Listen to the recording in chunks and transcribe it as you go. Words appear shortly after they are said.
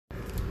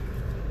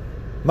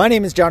My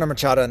name is John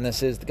Machado, and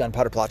this is the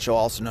Gunpowder Plot Show,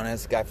 also known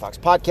as the Guy Fawkes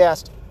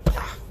Podcast.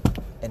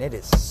 And it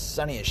is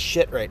sunny as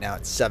shit right now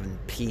at 7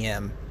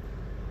 p.m.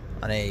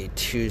 on a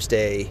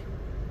Tuesday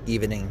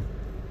evening.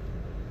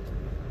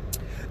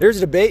 There's a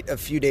debate a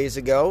few days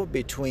ago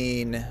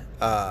between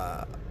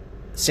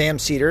Sam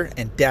Seder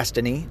and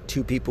Destiny,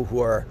 two people who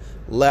are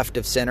left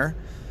of center.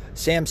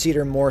 Sam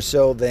Seder more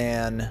so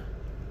than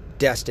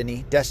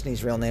Destiny.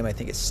 Destiny's real name, I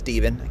think, is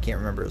Steven. I can't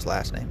remember his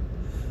last name.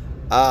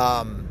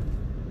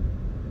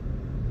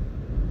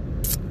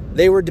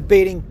 They were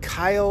debating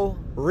Kyle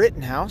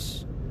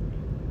Rittenhouse,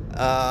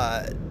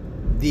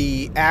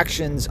 the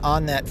actions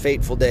on that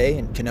fateful day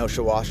in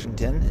Kenosha,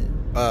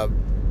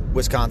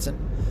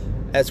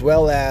 Wisconsin, as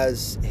well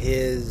as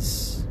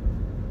his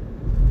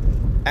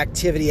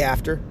activity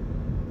after.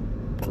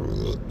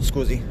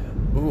 Excuse me.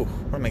 Ooh,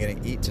 what am I going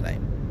to eat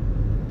tonight?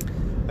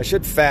 I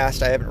should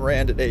fast. I haven't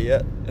ran today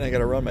yet, and I got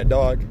to run my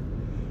dog.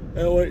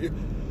 I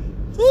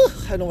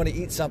don't want to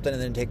eat something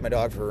and then take my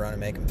dog for a run and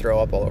make him throw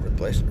up all over the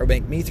place. Or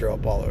make me throw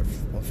up all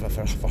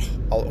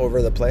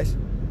over the place.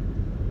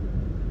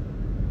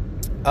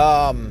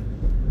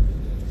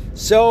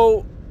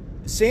 So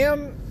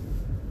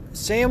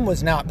Sam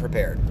was not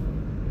prepared.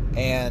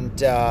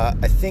 And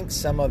I think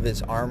some of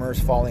his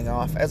armor's falling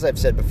off. As I've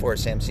said before,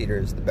 Sam Seder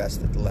is the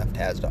best that the left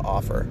has to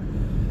offer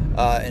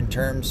in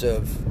terms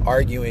of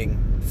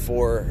arguing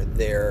for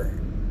their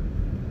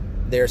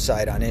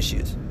side on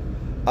issues.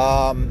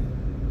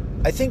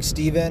 I think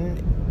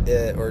Steven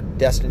or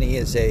Destiny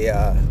is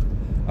a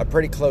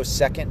pretty close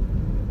second.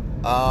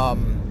 But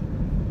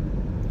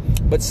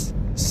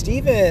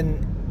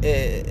Steven,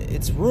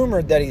 it's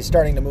rumored that he's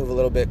starting to move a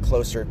little bit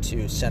closer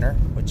to center,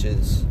 which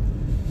is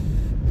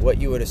what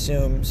you would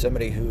assume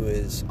somebody who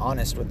is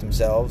honest with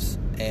themselves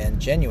and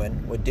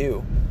genuine would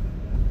do.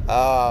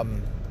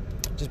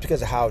 Just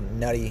because of how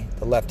nutty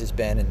the left has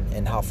been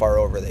and how far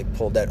over they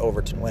pulled that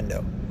Overton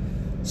window.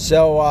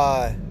 So,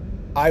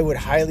 I would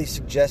highly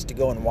suggest to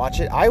go and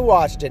watch it. I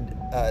watched a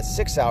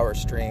 6-hour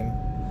stream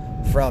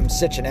from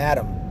Sitch and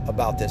Adam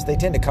about this. They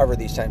tend to cover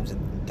these types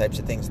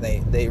of things,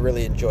 and they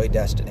really enjoy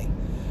Destiny.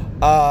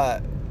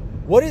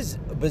 What is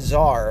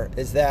bizarre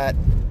is that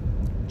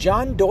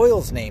John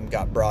Doyle's name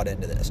got brought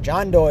into this.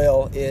 John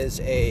Doyle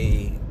is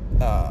a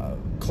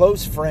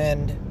close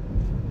friend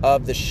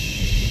of the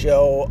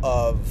show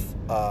of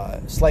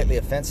Slightly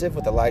Offensive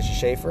with Elijah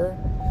Schaefer.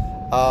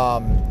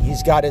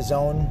 He's got his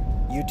own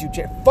YouTube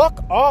channel.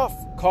 Fuck off,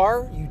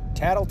 car, you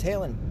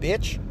tattletaling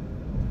bitch.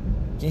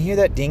 Can you hear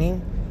that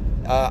dinging?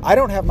 I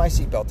don't have my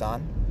seatbelt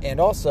on.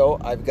 And also,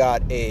 I've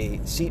got a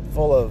seat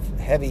full of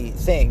heavy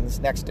things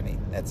next to me.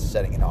 That's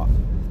setting it off.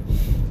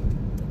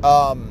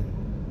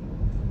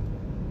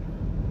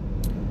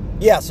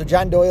 Yeah, so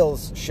John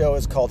Doyle's show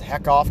is called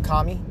Heck Off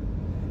Commie.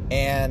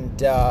 And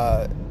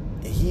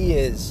he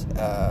is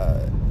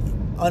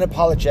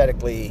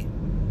unapologetically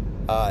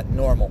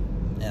normal.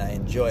 And I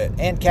enjoy it.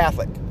 And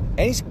Catholic.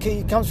 And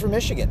he comes from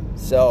Michigan,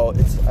 so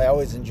I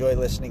always enjoy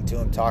listening to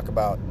him talk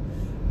about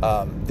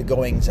the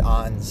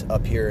goings-ons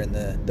up here in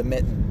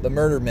the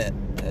murder mitt,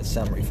 as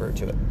some refer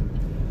to it.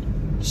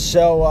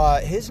 So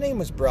his name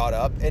was brought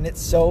up, and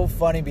it's so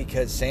funny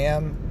because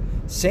Sam,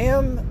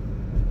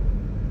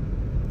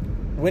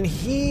 when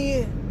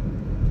he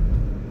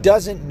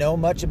doesn't know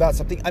much about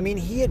something, I mean,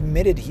 he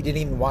admitted he didn't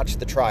even watch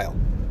the trial,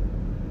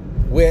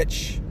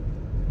 which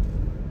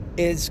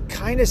is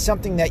kind of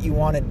something that you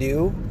want to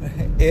do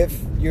if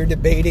you're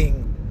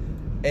debating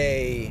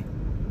a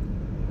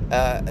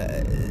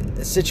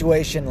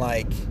situation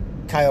like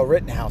Kyle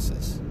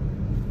Rittenhouse's,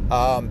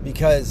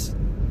 because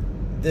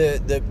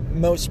the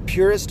most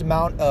purest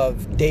amount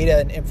of data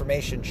and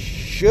information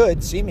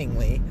should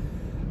seemingly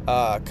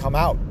come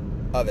out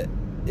of it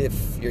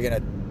if you're going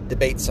to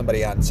debate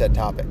somebody on said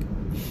topic.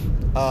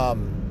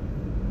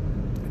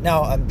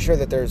 Now, I'm sure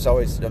that there's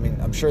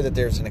I'm sure that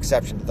there's an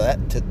exception to that,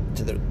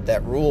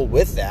 that rule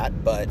with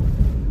that, but,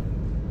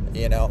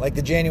 you know, like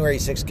the January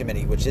 6th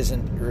committee, which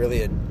isn't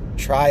really a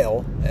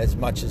trial as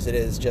much as it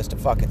is just a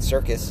fucking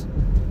circus,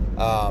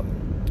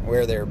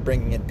 where they're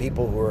bringing in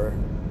people who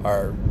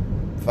are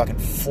fucking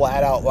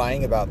flat out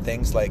lying about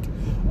things like,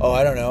 oh,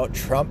 I don't know,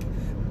 Trump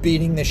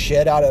beating the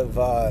shit out of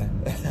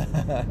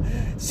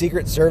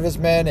Secret Service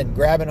men and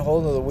grabbing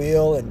hold of the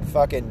wheel and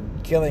fucking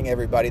killing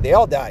everybody. They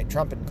all died,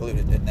 Trump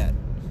included, in that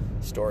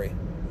story.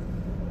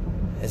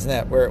 Isn't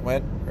that where it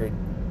went? Or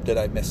did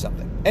I miss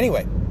something?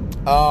 Anyway,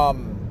 yeah,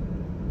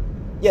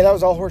 that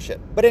was all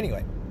horseshit. But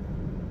anyway,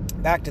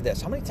 back to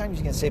this. How many times are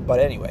you going to say but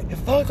anyway?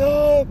 Fuck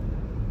up!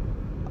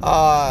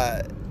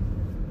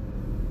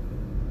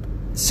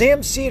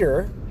 Sam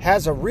Seder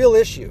has a real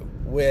issue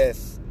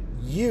with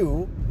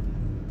you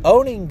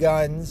owning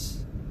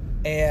guns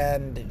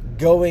and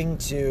going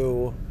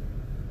to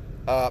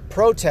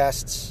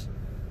protests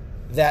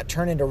that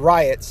turn into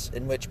riots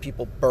in which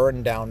people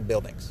burn down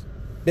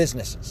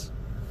businesses.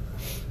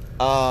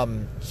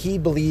 He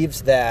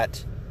believes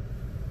that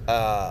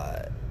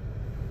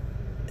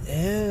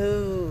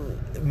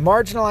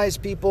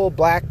marginalized people,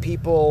 black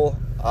people,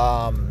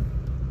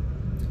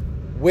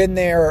 when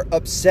they're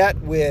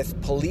upset with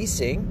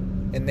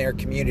policing in their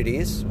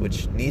communities,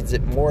 which needs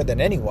it more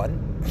than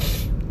anyone,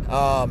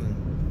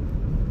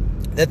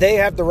 that they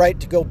have the right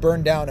to go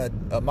burn down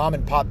a mom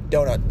and pop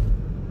donut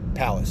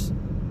palace.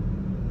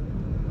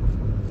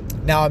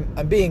 Now,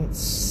 I'm being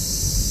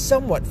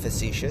somewhat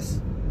facetious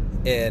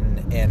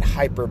and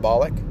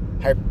hyperbolic,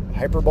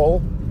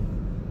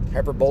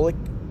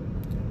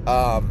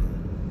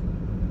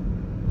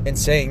 in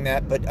saying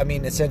that, but I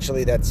mean,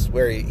 essentially that's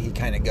where he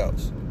kind of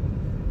goes.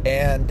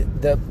 And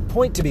the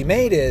point to be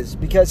made is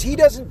because he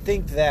doesn't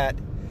think that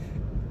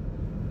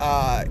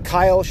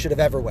Kyle should have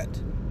ever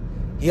went.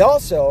 He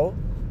also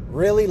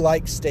really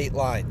likes state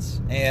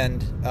lines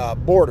and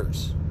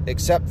borders,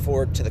 except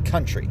for to the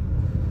country.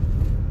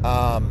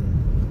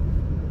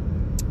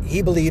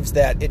 He believes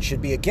that it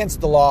should be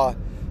against the law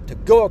to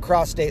go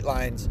across state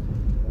lines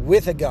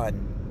with a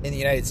gun in the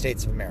United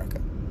States of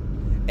America.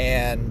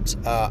 And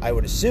I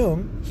would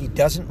assume he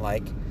doesn't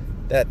like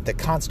that the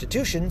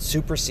Constitution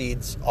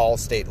supersedes all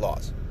state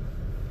laws.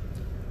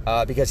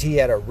 Because he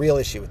had a real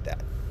issue with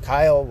that.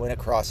 Kyle went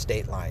across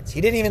state lines. He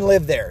didn't even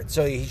live there,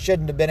 so he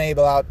shouldn't have been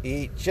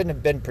he shouldn't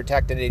have been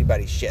protecting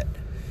anybody's shit.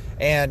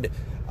 And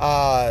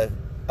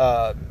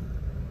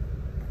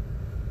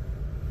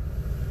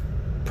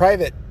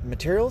private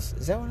materials,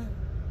 is that what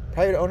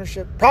private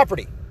ownership?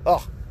 Property.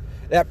 Oh,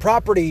 that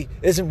property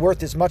isn't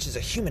worth as much as a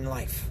human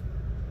life.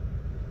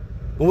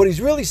 But what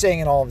he's really saying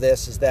in all of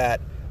this is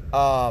that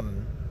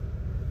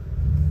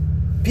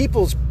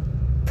people's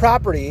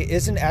property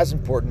isn't as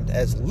important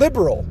as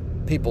liberal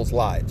people's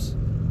lives.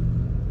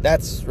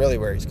 That's really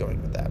where he's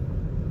going with that.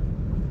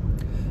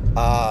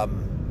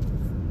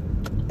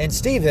 And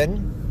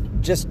Stephen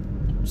just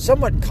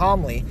somewhat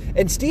calmly,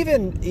 and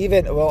Stephen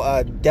even,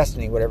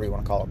 Destiny, whatever you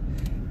want to call him,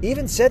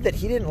 even said that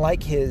he didn't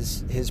like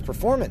his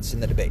performance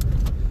in the debate.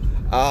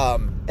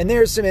 And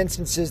there's some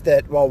instances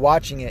that while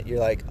watching it, you're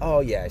like,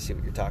 oh yeah, I see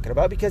what you're talking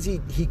about, because he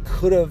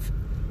could have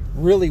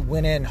really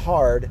went in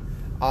hard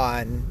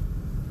on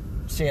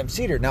Sam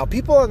Seder. Now,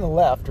 people on the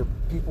left, or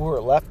people who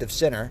are left of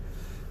center,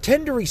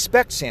 tend to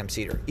respect Sam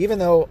Seder, even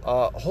though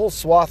a whole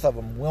swath of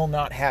them will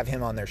not have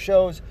him on their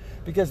shows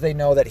because they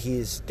know that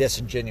he's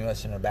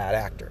disingenuous and a bad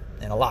actor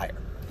and a liar.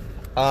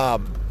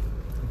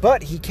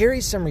 But he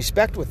carries some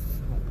respect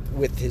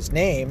with his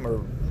name,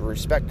 or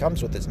respect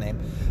comes with his name,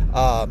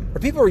 or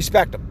people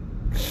respect him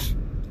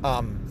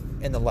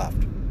in the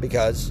left,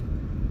 because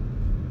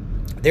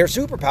their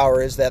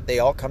superpower is that they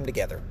all come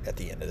together at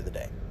the end of the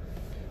day.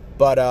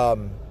 But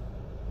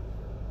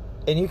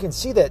and you can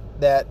see that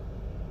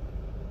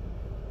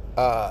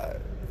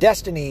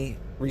Destiny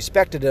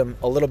respected him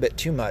a little bit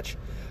too much,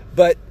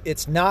 but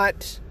it's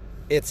not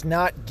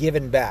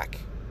given back.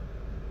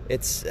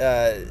 It's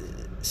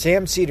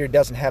Sam Seder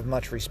doesn't have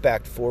much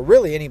respect for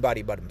really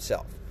anybody but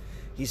himself.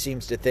 He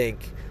seems to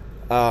think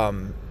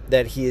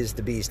that he is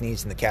the bee's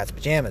knees in the cat's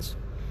pajamas.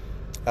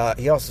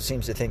 He also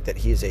seems to think that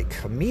he is a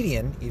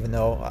comedian, even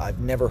though I've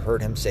never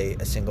heard him say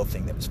a single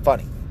thing that was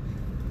funny.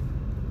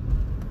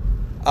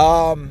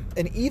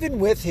 And even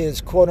with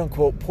his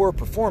quote-unquote poor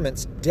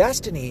performance,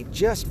 Destiny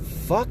just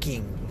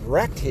fucking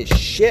wrecked his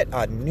shit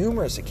on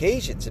numerous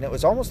occasions, and it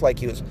was almost like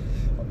he was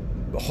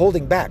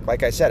holding back,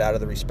 like I said, out of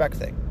the respect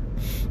thing.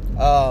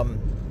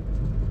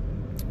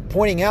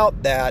 Pointing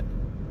out that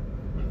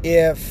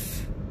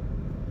if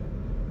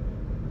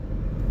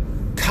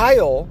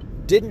Kyle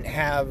didn't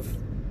have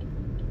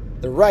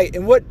the right,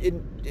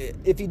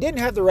 if he didn't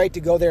have the right to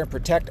go there and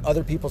protect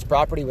other people's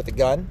property with a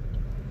gun,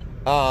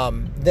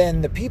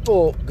 then the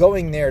people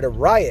going there to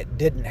riot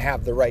didn't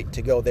have the right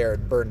to go there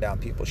and burn down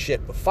people's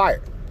shit with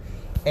fire.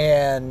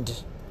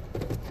 And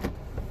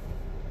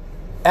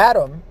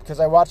Adam, because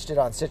I watched it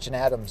on Sitch and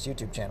Adam's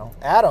YouTube channel,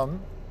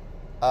 Adam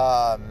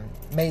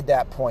made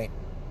that point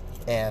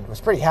and was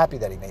pretty happy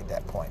that he made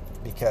that point,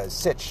 because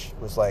Sitch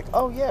was like,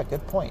 oh yeah,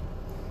 good point.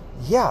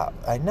 Yeah,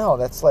 I know,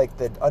 that's like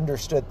the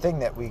understood thing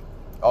that we,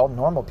 all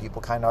normal people,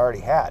 kind of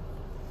already had.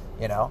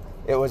 You know,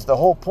 it was the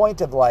whole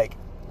point of like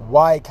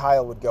why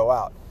Kyle would go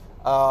out.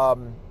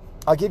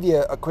 I'll give you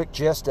a quick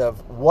gist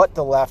of what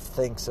the left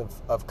thinks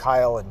of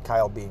Kyle and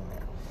Kyle being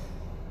there.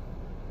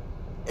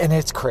 And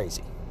it's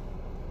crazy.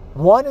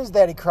 One is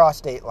that he crossed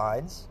state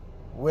lines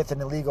with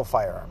an illegal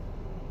firearm.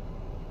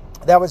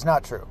 That was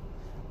not true.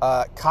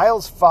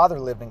 Kyle's father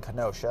lived in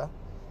Kenosha,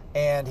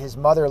 and his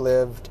mother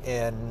lived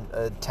in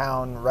a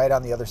town right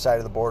on the other side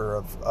of the border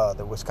of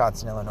the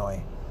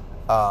Wisconsin-Illinois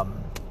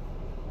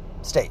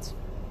states.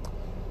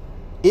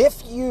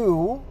 If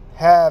you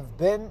have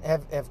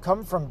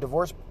come from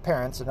divorced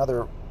parents,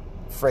 another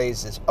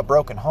phrase is a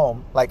broken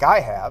home, like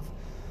I have,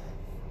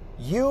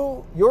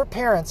 your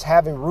parents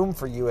have a room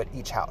for you at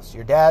each house.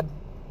 Your dad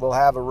will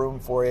have a room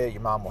for you,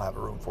 your mom will have a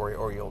room for you,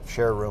 or you'll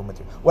share a room with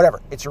you.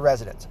 Whatever, it's your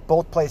residence.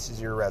 Both places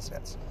are your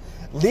residence.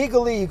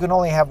 Legally, you can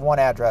only have one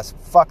address.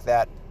 Fuck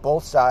that.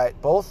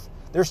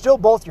 They're still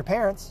both your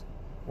parents.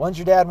 One's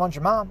your dad, one's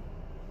your mom.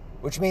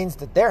 Which means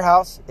that their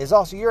house is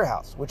also your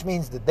house. Which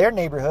means that their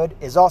neighborhood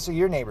is also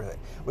your neighborhood.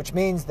 Which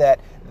means that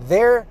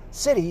their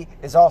city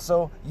is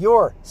also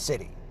your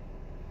city.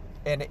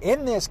 And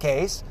in this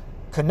case,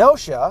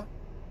 Kenosha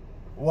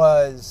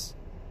was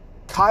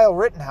Kyle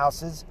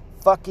Rittenhouse's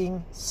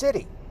fucking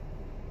city.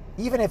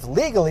 Even if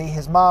legally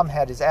his mom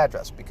had his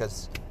address,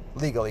 because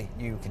legally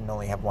you can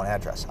only have one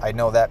address. I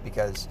know that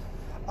because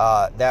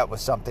that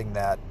was something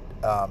that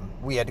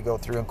we had to go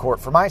through in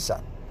court for my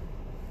son.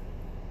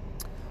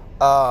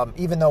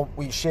 Even though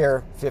we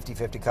share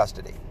 50-50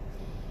 custody.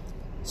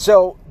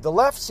 So the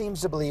left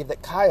seems to believe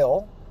that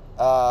Kyle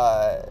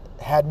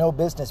had no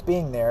business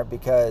being there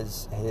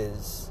because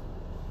his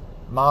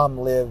mom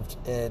lived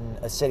in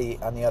a city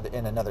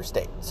in another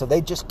state. So they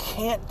just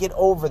can't get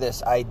over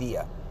this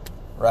idea,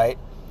 right?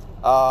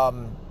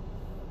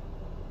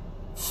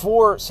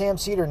 For Sam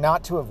Seder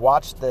not to have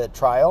watched the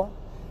trial,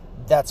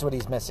 that's what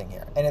he's missing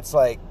here. And it's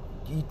like,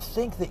 you'd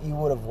think that you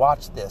would have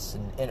watched this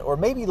or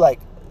maybe like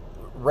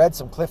read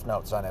some cliff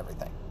notes on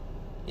everything,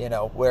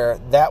 where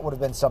that would have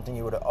been something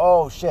you would have,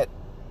 oh shit,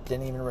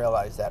 didn't even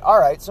realize that. All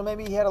right, so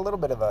maybe he had a little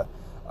bit of a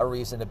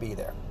reason to be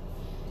there.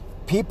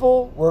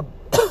 People were,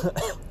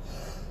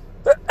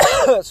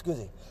 excuse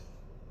me,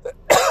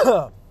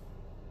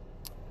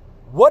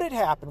 what had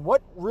happened,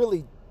 what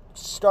really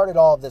started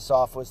all of this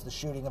off was the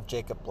shooting of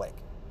Jacob Blake.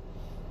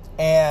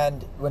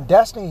 And when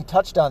Destiny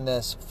touched on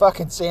this,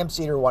 fucking Sam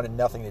Seder wanted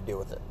nothing to do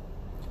with it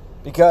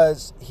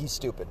because he's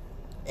stupid.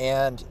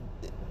 And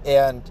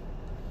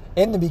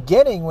in the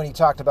beginning, when he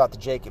talked about the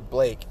Jacob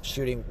Blake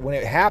shooting, when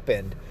it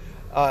happened,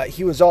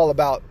 he was all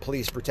about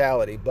police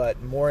brutality.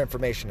 But more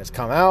information has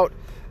come out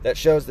that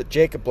shows that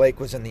Jacob Blake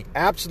was in the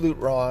absolute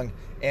wrong,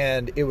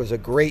 and it was a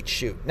great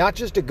shoot. Not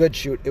just a good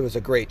shoot, it was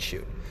a great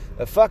shoot.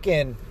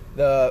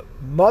 The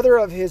mother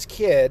of his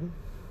kid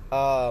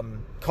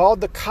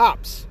called the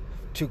cops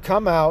to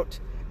come out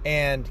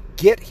and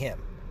get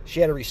him. She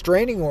had a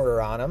restraining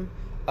order on him.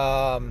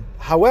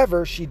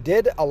 However, she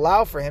did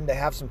allow for him to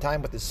have some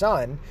time with his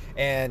son,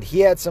 and he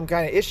had some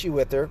kind of issue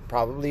with her,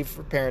 probably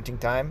for parenting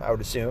time, I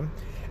would assume,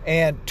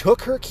 and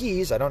took her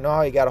keys. I don't know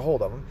how he got a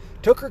hold of them.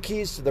 Took her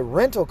keys to the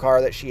rental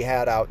car that she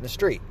had out in the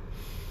street.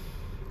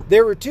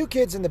 There were two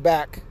kids in the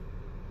back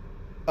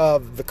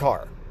of the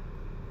car.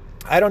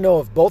 I don't know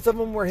if both of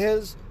them were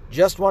his,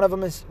 just one of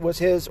them was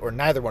his, or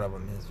neither one of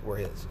them were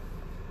his.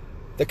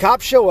 The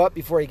cops show up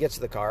before he gets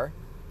to the car.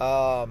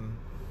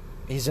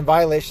 He's in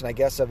violation, I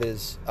guess, of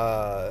his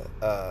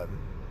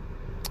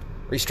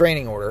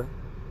restraining order.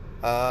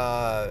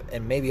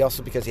 And maybe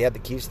also because he had the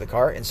keys to the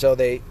car. And so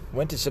they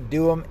went to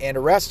subdue him and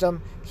arrest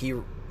him. He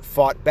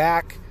fought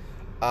back.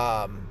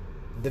 The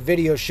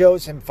video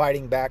shows him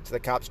fighting back to the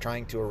cops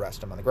trying to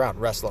arrest him on the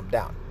ground, wrestle him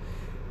down.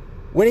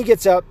 When he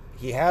gets up,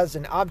 he has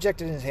an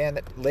object in his hand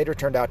that later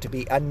turned out to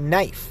be a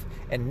knife.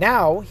 And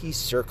now he's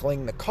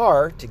circling the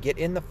car to get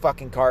in the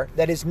fucking car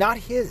that is not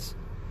his.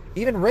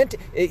 Even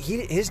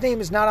his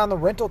name is not on the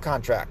rental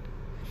contract.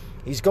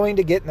 He's going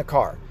to get in the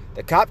car.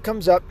 The cop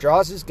comes up,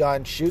 draws his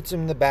gun, shoots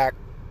him in the back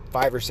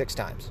 5 or 6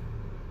 times.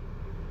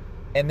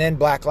 And then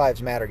Black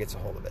Lives Matter gets a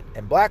hold of it.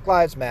 And Black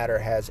Lives Matter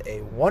has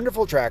a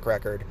wonderful track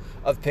record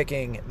of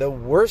picking the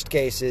worst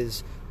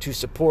cases to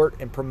support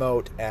and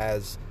promote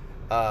as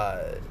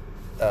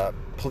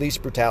police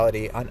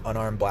brutality on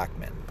unarmed black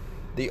men.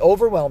 The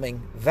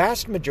overwhelming,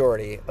 vast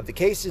majority of the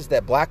cases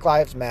that Black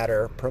Lives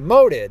Matter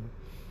promoted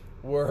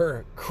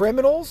were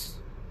criminals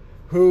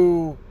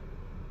who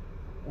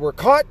were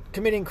caught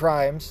committing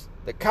crimes.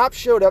 The cops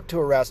showed up to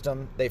arrest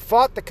them. They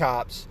fought the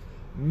cops.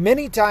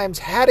 Many times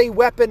had a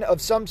weapon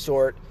of some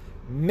sort.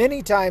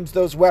 Many times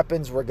those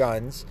weapons were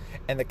guns.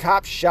 And the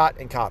cops shot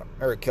and caught them,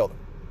 or killed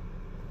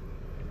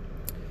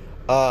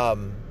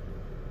them.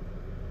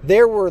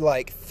 There were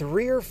like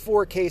 3 or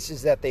 4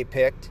 cases that they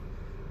picked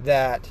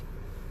that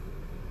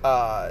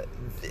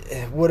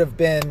would have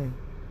been,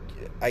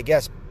 I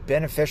guess,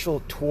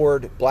 beneficial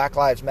toward Black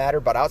Lives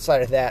Matter. But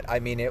outside of that, I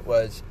mean, it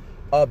was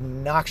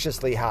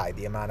obnoxiously high,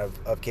 the amount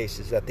of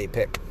cases that they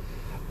picked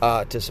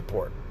to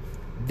support.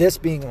 This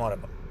being one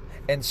of them.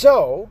 And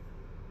so,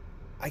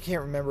 I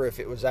can't remember if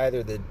it was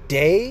either the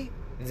day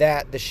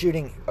that the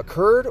shooting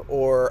occurred,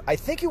 or I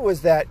think it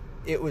was the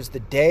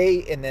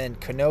day, and then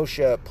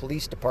Kenosha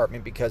Police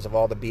Department, because of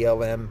all the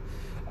BLM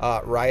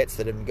riots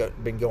that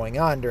have been going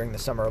on during the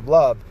Summer of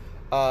Love,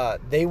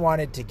 they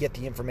wanted to get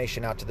the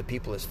information out to the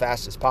people as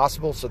fast as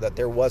possible so that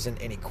there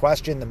wasn't any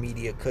question. The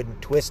media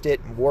couldn't twist it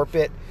and warp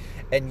it,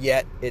 and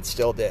yet it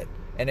still did.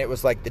 And it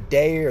was like the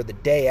day or the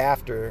day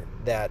after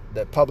that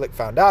the public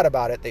found out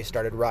about it, they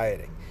started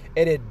rioting.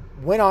 It had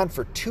went on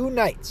for 2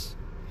 nights.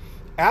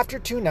 After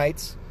 2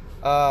 nights,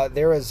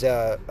 there was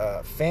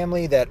a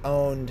family that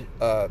owned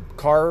a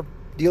car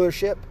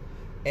dealership,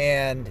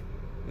 and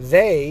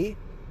they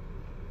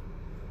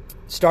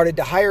started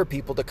to hire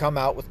people to come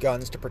out with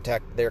guns to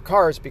protect their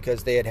cars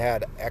because they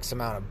had X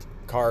amount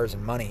of cars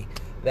and money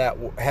that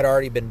had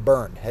already been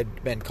burned,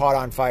 had been caught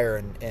on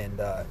fire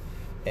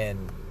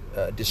and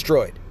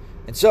destroyed.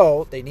 And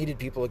so they needed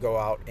people to go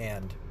out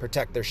and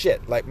protect their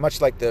shit,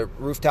 much like the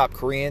rooftop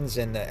Koreans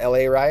in the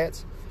LA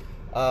riots.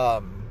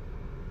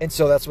 And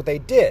so that's what they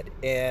did.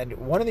 And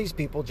one of these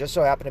people just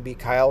so happened to be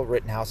Kyle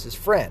Rittenhouse's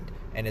friend.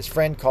 And his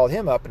friend called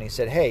him up and he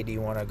said, hey, do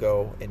you want to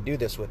go and do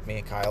this with me?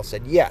 And Kyle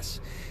said, yes.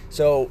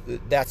 So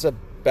that's a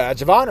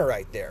badge of honor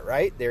right there,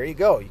 right? There you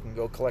go. You can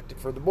go collect it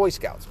for the Boy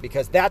Scouts,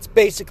 because that's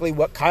basically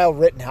what Kyle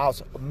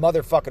Rittenhouse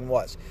motherfucking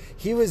was.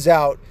 He was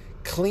out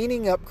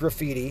cleaning up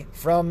graffiti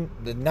from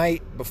the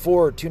night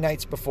before, 2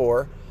 nights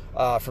before,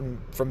 from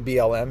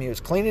BLM. He was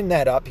cleaning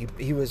that up.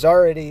 He was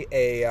already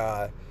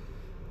a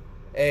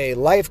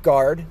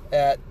lifeguard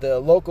at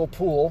the local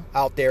pool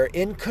out there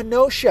in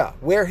Kenosha,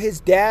 where his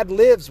dad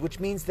lives,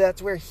 which means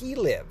that's where he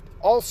lived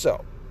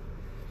also.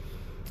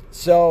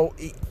 So,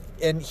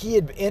 and he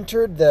had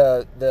entered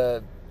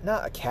the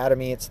not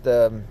academy, it's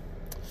the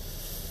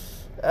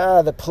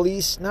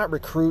police, not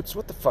recruits,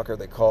 what the fuck are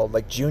they called?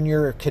 Like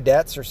junior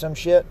cadets or some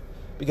shit,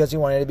 because he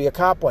wanted to be a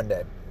cop one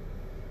day.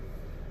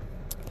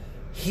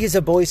 He's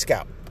a Boy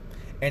Scout,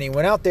 and he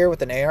went out there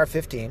with an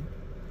AR-15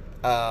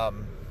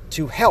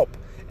 to help.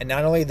 And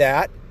not only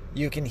that,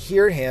 you can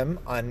hear him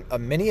on a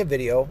many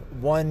video,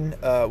 one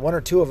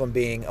or two of them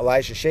being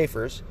Elijah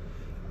Schaefer's,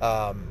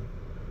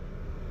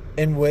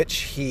 in which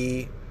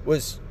he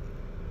was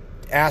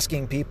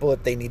asking people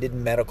if they needed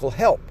medical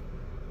help.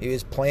 He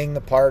was playing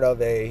the part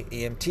of a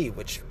EMT,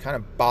 which kind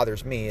of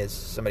bothers me as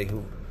somebody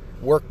who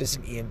worked as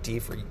an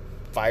EMT for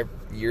 5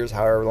 years,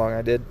 however long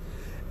I did.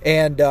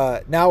 And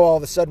now all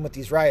of a sudden with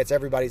these riots,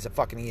 everybody's a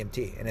fucking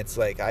EMT. And it's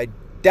like, I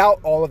doubt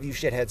all of you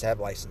shitheads have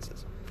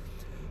licenses.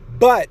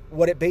 But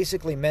what it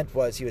basically meant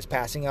was he was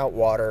passing out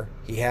water.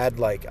 He had,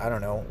 like, I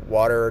don't know,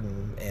 water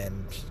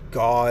and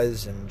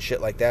gauze and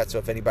shit like that. So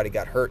if anybody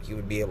got hurt, he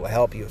would be able to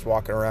help. He was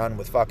walking around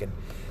with fucking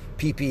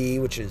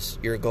PPE, which is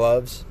your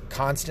gloves,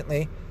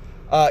 constantly.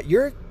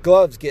 Your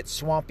gloves get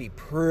swampy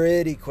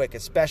pretty quick,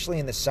 especially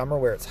in the summer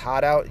where it's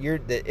hot out.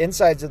 The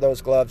insides of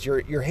those gloves,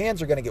 your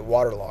hands are going to get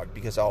waterlogged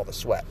because of all the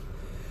sweat.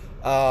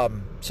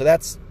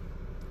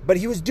 But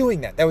he was doing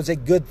that. That was a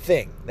good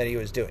thing that he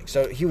was doing.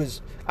 So he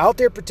was out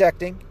there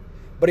protecting,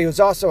 but he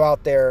was also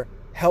out there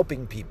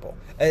helping people,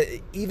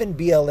 even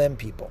BLM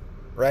people,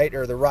 right?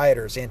 Or the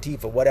rioters,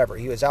 Antifa, whatever.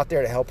 He was out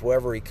there to help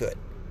whoever he could.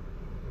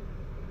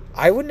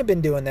 I wouldn't have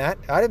been doing that.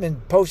 I'd have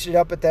been posted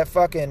up at that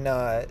fucking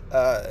car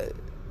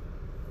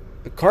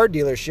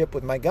dealership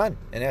with my gun,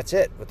 and that's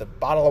it, with a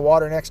bottle of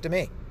water next to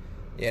me.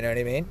 You know what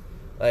I mean?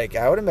 Like,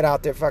 I would have been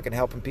out there fucking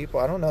helping people.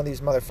 I don't know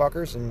these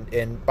motherfuckers,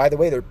 and by the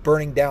way, they're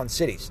burning down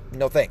cities.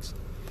 No thanks.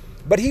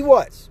 But he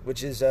was,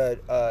 which is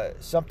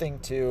something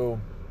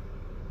to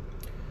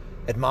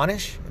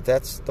admonish, if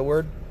that's the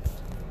word.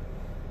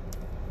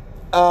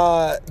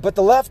 But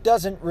the left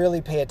doesn't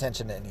really pay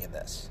attention to any of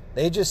this.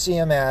 They just see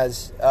him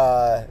as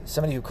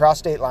somebody who crossed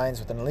state lines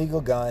with an illegal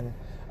gun.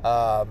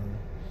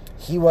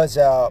 He was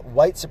a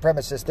white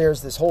supremacist.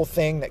 There's this whole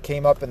thing that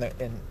came up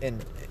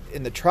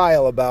in the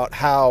trial about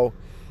how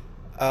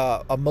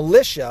a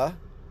militia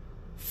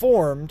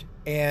formed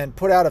and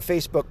put out a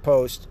Facebook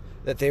post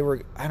that they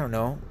were, I don't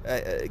know,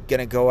 going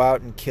to go out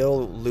and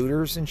kill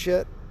looters and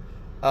shit.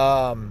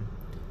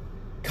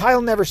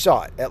 Kyle never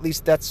saw it. At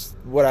least that's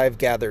what I've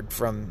gathered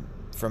from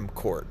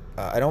court.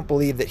 I don't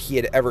believe that he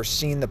had ever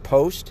seen the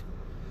post,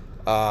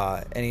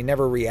 and he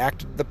never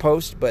reacted to the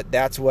post, but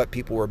that's what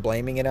people were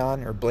blaming it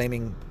on, or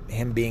blaming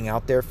him being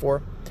out there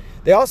for.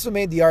 They also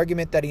made the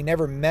argument that he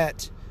never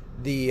met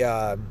the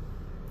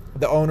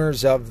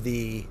owners of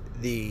the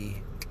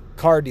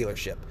car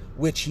dealership,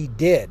 which he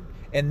did,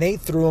 and they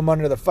threw him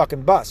under the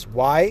fucking bus.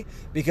 Why?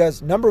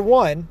 Because, number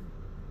one,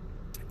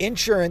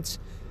 insurance.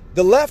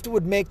 The left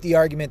would make the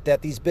argument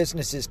that these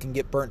businesses can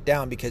get burnt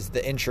down because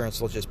the insurance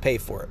will just pay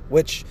for it,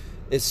 which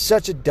is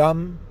such a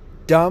dumb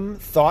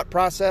thought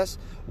process.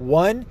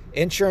 One,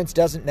 insurance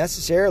doesn't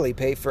necessarily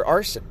pay for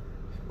arson,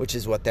 which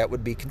is what that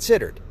would be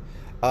considered.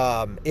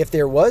 If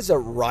there was a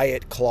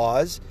riot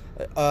clause,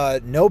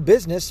 no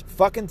business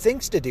fucking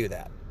thinks to do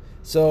that.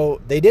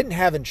 So they didn't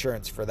have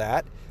insurance for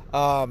that.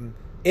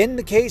 In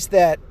the case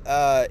that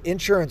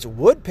insurance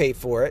would pay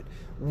for it,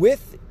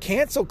 with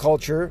cancel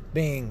culture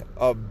being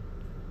a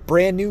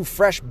brand new,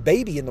 fresh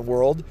baby in the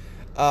world,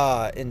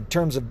 in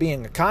terms of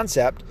being a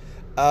concept,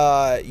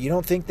 you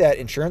don't think that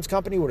insurance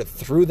company would have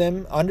threw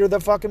them under the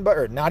fucking bus,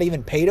 or not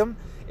even paid them,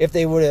 if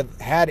they would have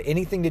had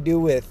anything to do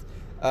with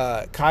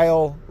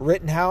Kyle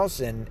Rittenhouse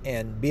and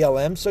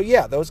BLM? So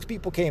yeah, those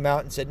people came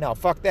out and said, no,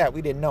 fuck that,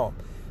 we didn't know him.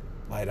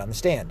 Lied on the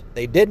stand.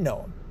 They did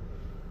know him.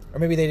 Or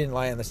maybe they didn't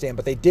lie on the stand,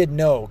 but they did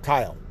know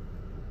Kyle.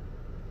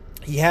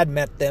 He had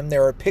met them.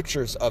 There are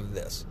pictures of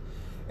this.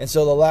 And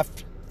so the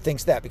left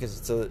thinks that because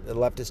it's a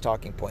leftist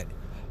talking point.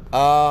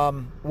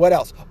 What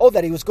else? Oh,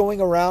 that he was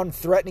going around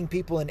threatening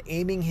people and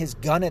aiming his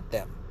gun at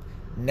them.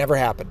 Never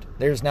happened.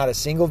 There's not a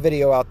single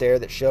video out there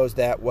that shows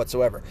that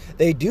whatsoever.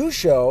 They do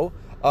show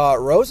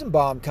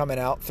Rosenbaum coming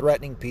out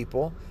threatening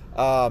people.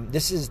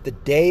 This is the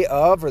day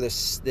of, or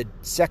the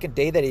second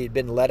day that he had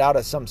been let out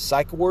of some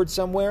psych ward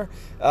somewhere.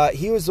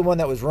 He was the one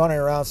that was running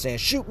around saying,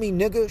 shoot me,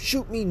 nigga,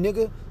 shoot me,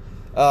 nigga.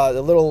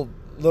 The little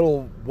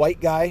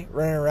white guy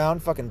running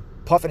around fucking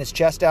puffing his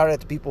chest out at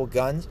the people with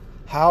guns.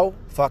 How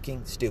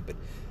fucking stupid.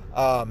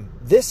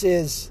 This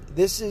is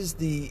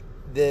the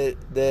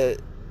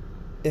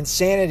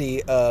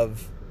insanity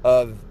of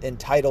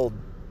entitled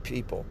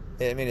people.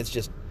 I mean, it's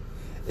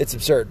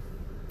absurd.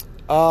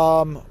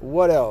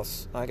 What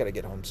else? I gotta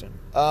get home soon.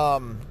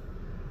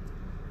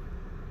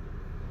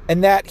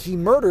 And that he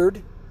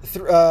murdered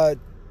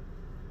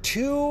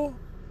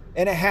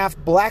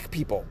 2.5 black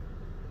people.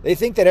 They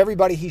think that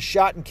everybody he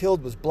shot and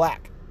killed was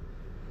black.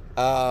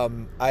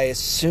 I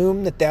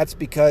assume that that's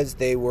because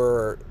they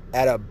were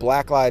at a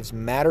Black Lives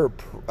Matter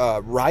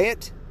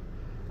riot.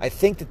 I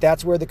think that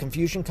that's where the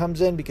confusion comes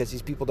in, because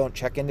these people don't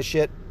check into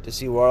shit to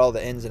see what all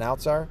the ins and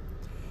outs are.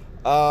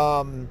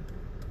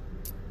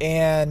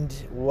 And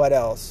what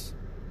else?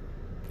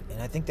 And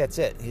I think that's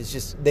it. He's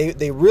just,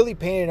 they really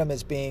painted him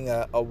as being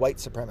a white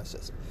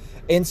supremacist.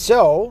 And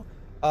so,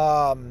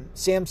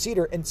 Sam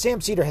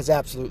Seder has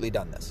absolutely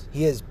done this.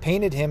 He has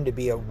painted him to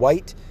be a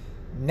white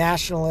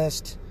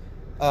nationalist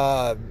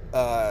asshole.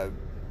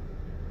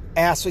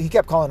 He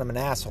kept calling him an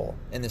asshole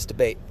in this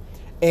debate.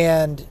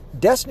 And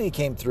Destiny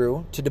came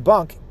through to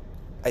debunk,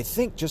 I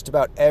think, just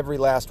about every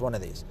last one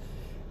of these.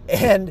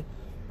 And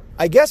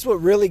I guess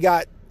what really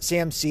got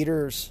Sam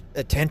Seder's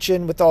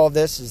attention with all of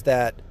this is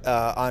that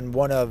on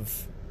one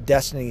of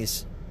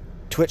Destiny's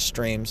Twitch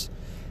streams,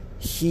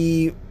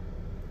 he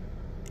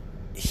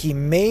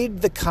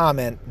made the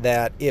comment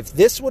that if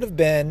this would have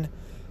been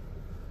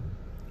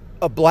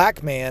a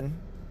black man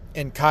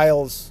in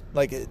Kyle's,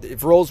 like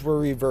if roles were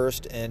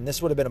reversed and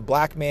this would have been a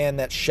black man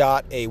that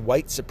shot a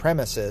white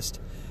supremacist,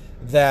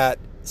 that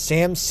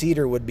Sam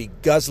Seder would be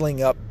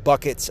guzzling up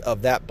buckets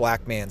of that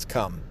black man's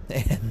cum.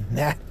 And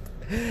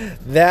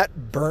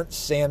that burnt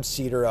Sam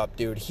Seder up,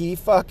 dude. He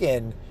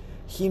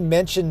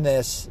mentioned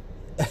this,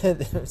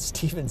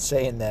 Stephen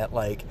saying that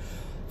like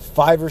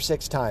 5 or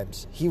 6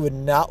 times. He would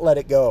not let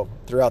it go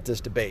throughout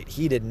this debate.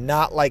 He did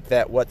not like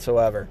that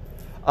whatsoever,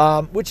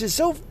 which is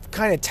so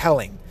kind of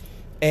telling.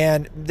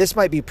 And this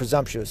might be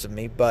presumptuous of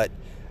me, but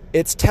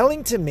it's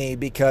telling to me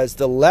because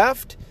the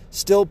left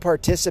still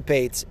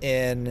participates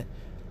in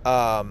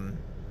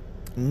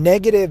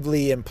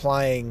negatively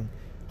implying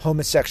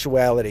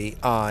homosexuality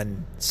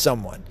on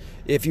someone.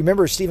 If you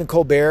remember, Stephen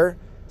Colbert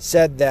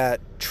said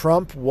that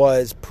Trump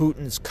was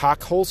Putin's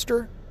cock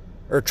holster,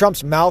 or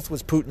Trump's mouth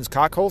was Putin's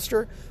cock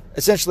holster,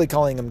 essentially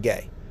calling him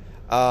gay.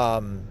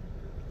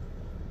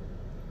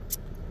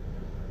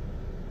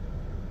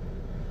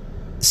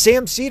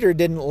 Sam Seder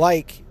didn't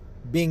like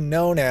being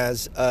known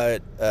as a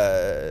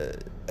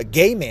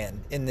gay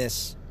man in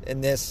this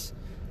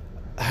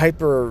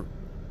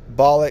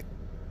hyperbolic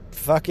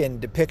fucking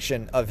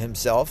depiction of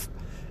himself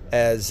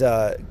as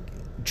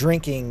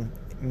drinking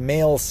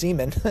male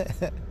semen.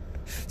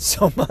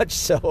 So much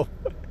so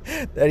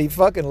that he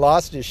fucking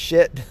lost his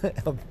shit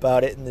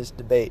about it in this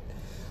debate.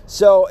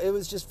 So it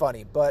was just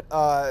funny. But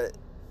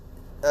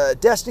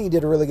Destiny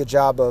did a really good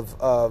job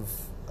of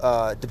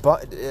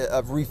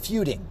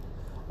refuting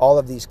all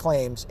of these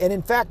claims, and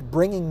in fact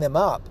bringing them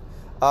up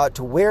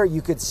to where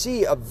you could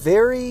see a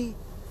very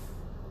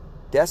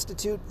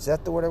destitute, is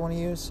that the word I want to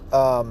use,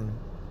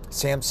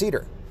 Sam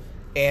Seder.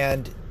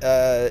 And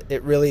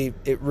it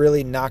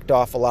really knocked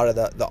off a lot of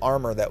the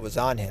armor that was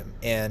on him.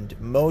 And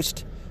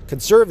most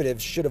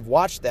conservatives should have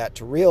watched that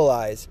to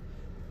realize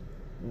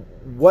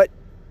what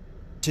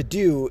to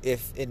do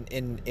if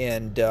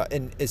and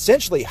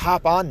essentially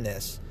hop on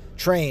this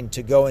train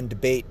to go and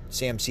debate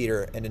Sam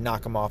Seder and to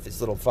knock him off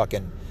his little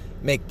fucking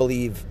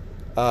make-believe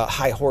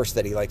high horse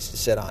that he likes to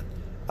sit on.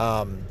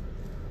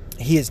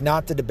 He is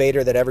not the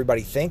debater that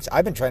everybody thinks.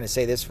 I've been trying to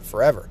say this for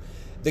forever.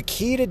 The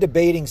key to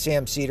debating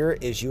Sam Seder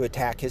is you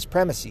attack his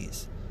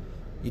premises.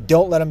 You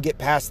don't let him get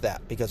past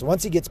that, because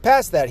once he gets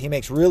past that, he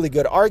makes really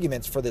good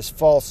arguments for this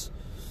false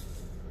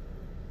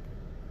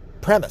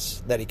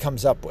premise that he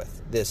comes up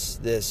with. This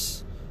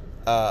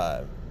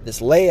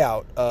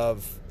layout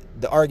of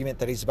the argument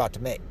that he's about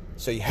to make.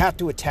 So you have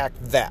to attack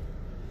that.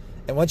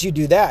 And once you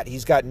do that,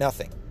 he's got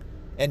nothing.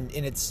 And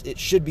it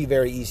should be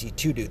very easy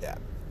to do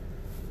that.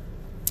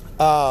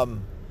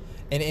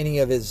 In any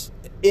of his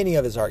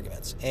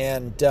arguments.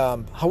 And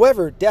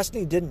however,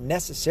 Destiny didn't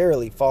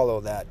necessarily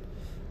follow that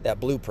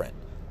blueprint,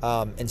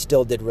 and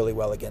still did really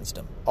well against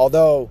him.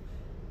 Although,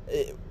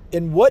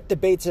 in what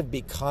debates have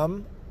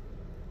become,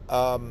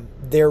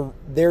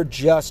 they're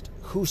just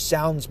who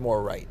sounds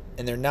more right,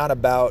 and they're not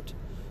about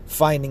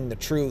finding the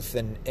truth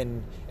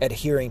and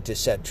adhering to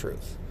said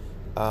truth.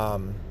 I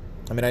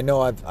mean, I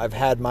know I've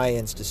had my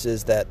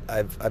instances that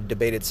I've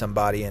debated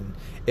somebody, and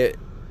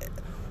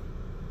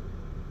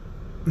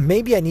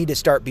maybe I need to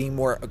start being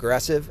more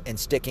aggressive and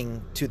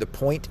sticking to the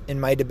point in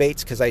my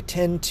debates, because I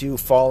tend to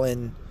fall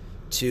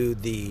into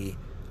the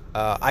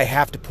I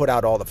have to put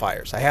out all the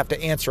fires. I have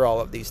to answer all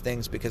of these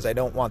things because I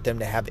don't want them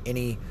to have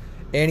any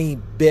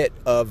bit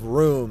of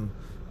room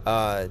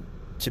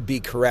to be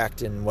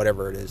correct in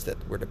whatever it is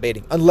that we're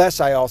debating, unless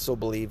I also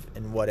believe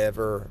in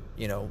whatever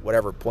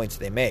points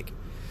they make.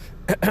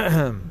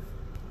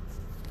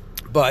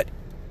 But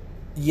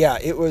yeah,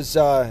 it was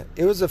a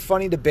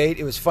funny debate.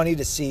 It was funny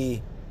to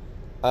see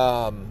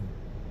Sam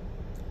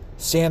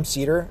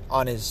Seder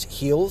on his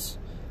heels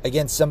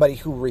against somebody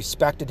who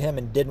respected him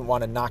and didn't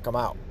want to knock him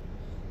out.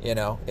 You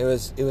know, it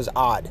was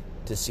odd.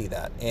 to see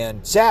that.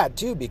 And sad,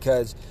 too,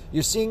 because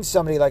you're seeing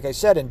somebody, like I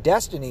said, in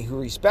Destiny who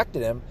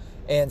respected him,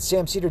 and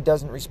Sam Cedar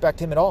doesn't respect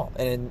him at all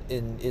and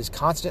is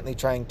constantly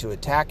trying to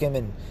attack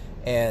him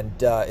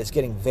and is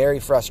getting very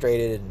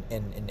frustrated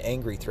and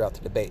angry throughout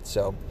the debate.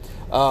 So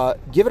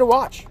give it a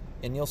watch,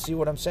 and you'll see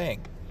what I'm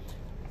saying.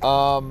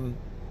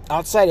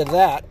 Outside of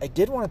that, I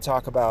did want to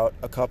talk about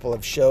a couple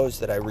of shows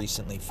that I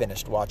recently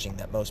finished watching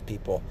that most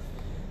people...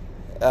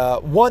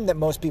 one that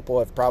most people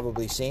have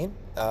probably seen,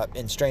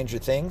 in Stranger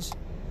Things.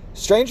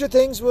 Stranger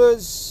Things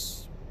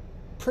was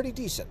pretty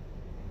decent.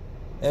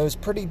 It was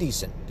pretty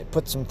decent. It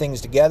put some things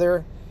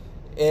together.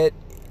 It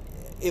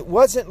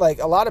wasn't like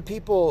a lot of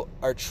people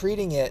are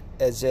treating it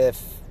as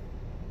if,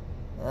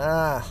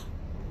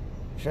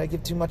 should I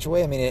give too much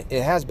away? I mean,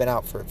 it has been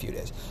out for a few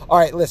days. All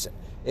right, listen.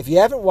 If you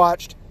haven't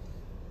watched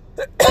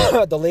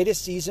the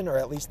latest season, or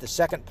at least the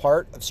second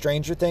part of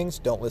Stranger Things,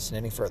 don't listen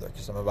any further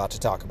because I'm about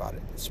to talk about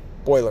it.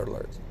 Spoiler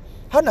alert.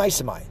 How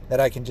nice am I that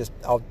I can just,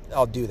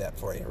 I'll do that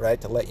for you, right?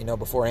 To let you know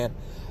beforehand.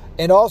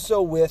 And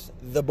also with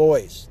The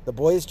Boys. The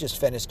Boys just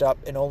finished up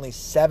in only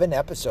 7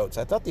 episodes.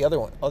 I thought the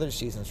other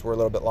seasons were a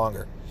little bit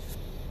longer.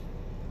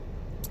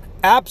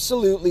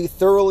 Absolutely,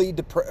 thoroughly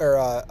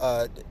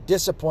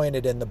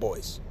disappointed in The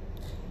Boys.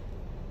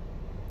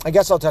 I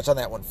guess I'll touch on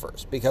that one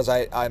first, because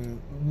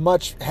I'm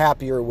much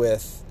happier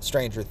with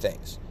Stranger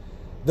Things.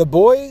 The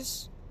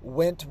Boys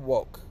went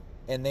woke,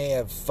 and they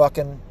have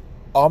fucking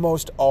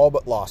almost all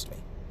but lost me.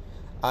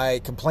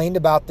 I complained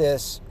about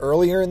this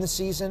earlier in the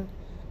season,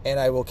 and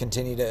I will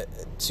continue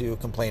to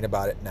complain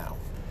about it now.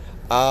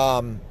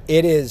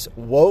 It is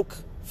woke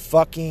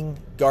fucking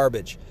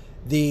garbage.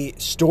 The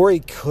story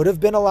could have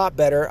been a lot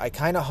better. I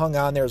kind of hung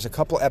on. There was a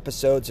couple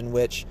episodes in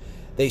which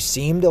they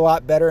seemed a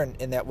lot better,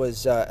 and that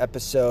was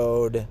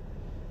episode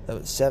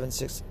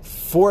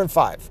 4 and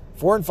 5.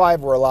 4 and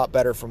 5 were a lot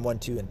better from 1,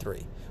 2, and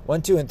 3.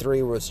 1, 2, and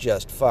 3 was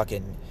just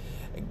fucking,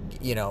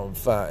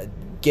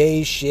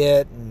 gay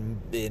shit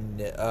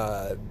and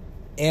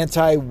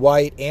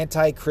anti-white,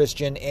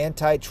 anti-Christian,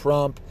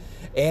 anti-Trump,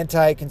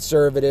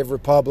 anti-conservative,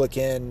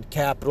 Republican,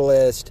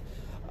 capitalist,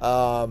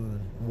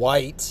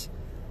 white,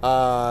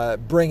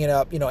 bringing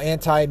up,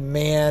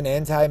 anti-man,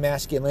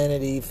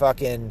 anti-masculinity,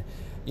 fucking,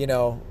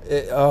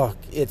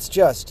 it's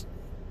just,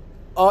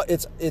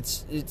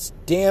 it's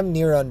damn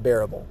near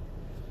unbearable.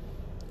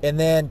 And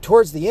then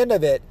towards the end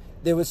of it,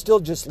 there was still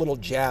just little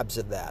jabs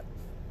of that.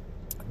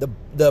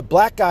 The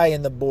black guy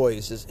in The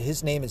Boys,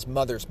 his name is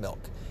Mother's Milk.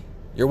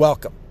 You're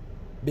welcome.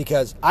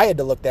 Because I had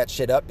to look that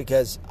shit up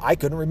because I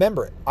couldn't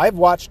remember it. I've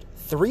watched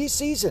 3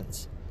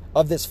 seasons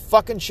of this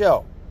fucking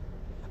show.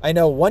 I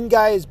know one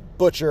guy is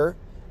Butcher,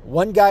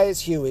 one guy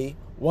is Huey,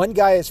 one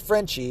guy is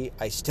Frenchie.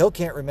 I still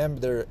can't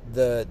remember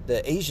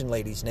the Asian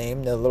lady's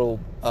name. The little,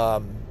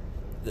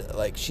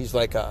 she's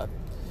like a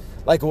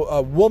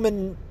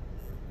woman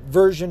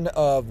version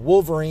of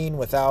Wolverine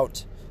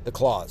without the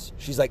claws.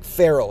 She's like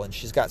feral and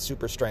she's got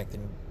super strength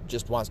and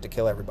just wants to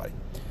kill everybody.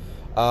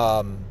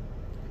 And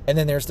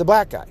then there's the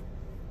black guy.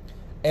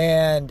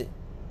 And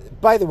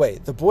by the way,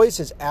 The Boys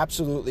has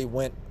absolutely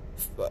went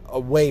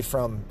away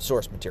from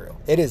source material.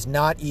 It is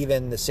not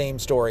even the same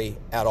story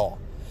at all.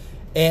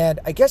 And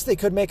I guess they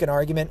could make an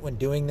argument when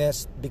doing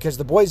this, because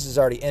The Boys has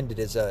already ended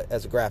as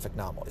a graphic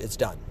novel. It's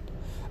done.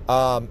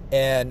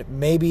 And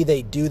maybe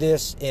they do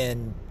this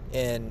in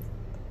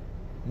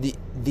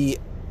the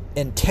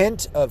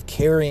intent of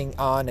carrying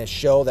on a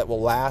show that will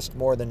last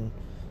more than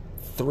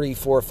 3,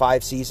 4,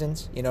 5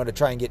 seasons, to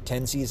try and get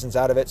 10 seasons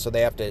out of it, so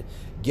they have to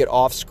get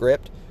off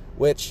script,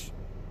 which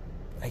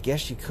I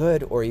guess you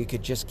could, or you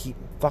could just keep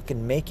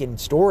fucking making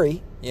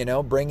story,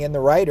 bring in the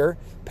writer,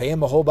 pay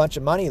him a whole bunch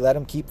of money, let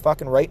him keep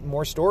fucking writing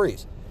more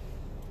stories.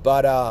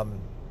 But,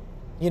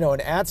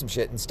 and add some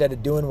shit instead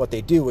of doing what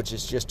they do, which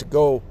is just to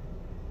go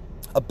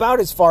about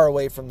as far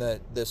away from the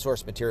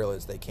source material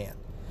as they can.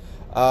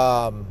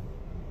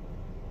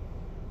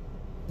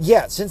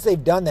 Yeah, since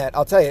they've done that,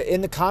 I'll tell you,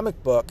 in the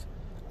comic book,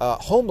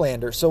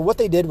 Homelander, so what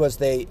they did was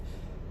what's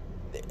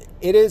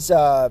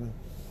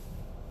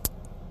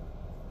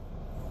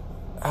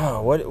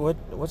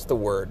the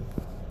word?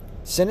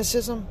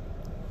 Cynicism?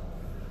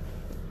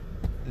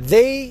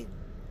 They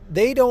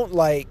don't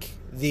like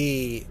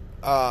the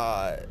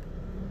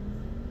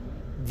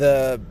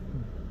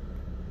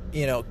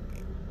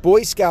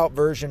Boy Scout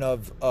version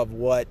of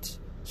what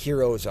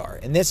heroes are.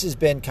 And this has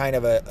been kind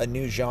of a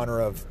new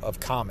genre of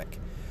comic.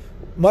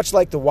 Much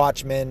like the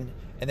Watchmen,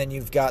 and then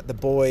you've got the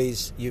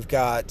Boys, you've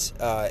got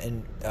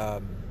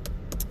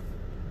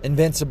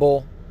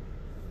Invincible.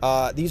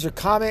 These are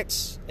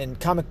comics and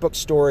comic book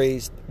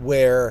stories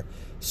where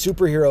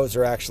superheroes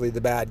are actually the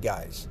bad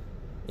guys.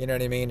 You know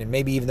what I mean? And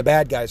maybe even the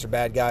bad guys are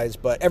bad guys,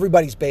 but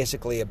everybody's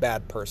basically a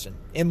bad person.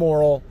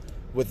 Immoral,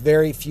 with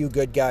very few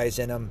good guys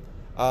in them.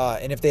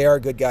 And if they are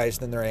good guys,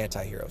 then they're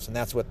anti-heroes. And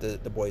that's what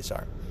the Boys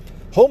are.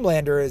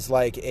 Homelander is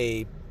like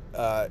an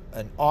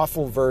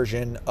awful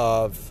version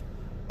of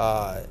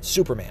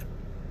Superman.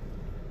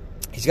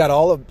 He's got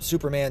all of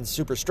Superman's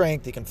super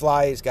strength. He can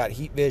fly. He's got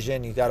heat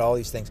vision. He's got all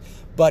these things.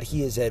 But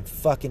he is a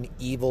fucking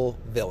evil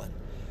villain.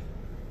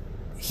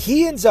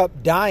 he ends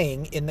up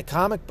dying in the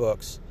comic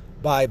books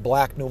by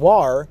Black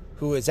Noir,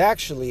 who is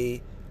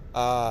actually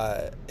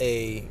a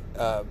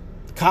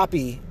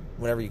copy,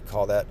 whatever you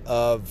call that,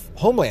 of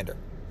Homelander.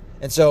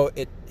 And so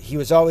he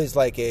was always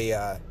like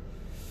a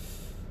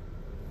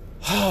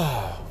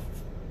I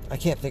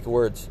can't think of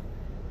words.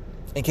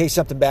 In case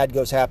something bad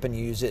goes happen,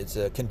 you use it. It's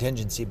a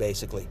contingency,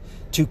 basically,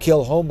 to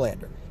kill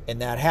Homelander.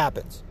 And that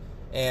happens.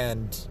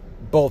 And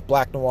both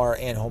Black Noir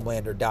and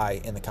Homelander die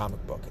in the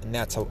comic book. And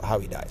that's how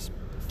he dies.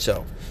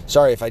 So,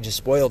 sorry if I just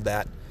spoiled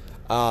that,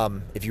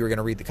 if you were going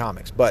to read the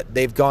comics. But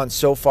they've gone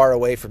so far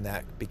away from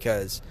that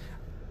because,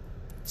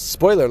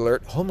 spoiler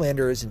alert,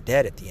 Homelander isn't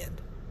dead at the end.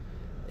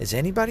 Is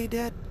anybody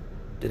dead?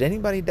 Did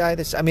anybody die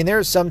this? I mean, there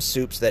are some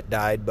soups that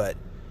died, but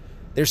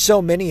there's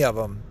so many of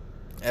them.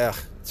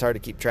 It's hard to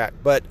keep track.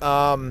 But,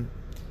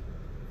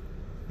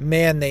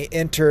 man, they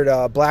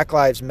entered Black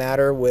Lives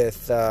Matter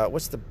with,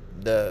 what's the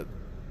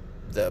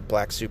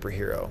black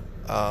superhero?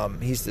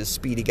 He's the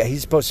speedy guy.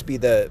 He's supposed to be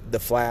the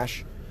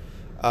Flash.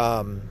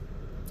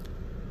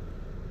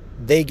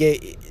 They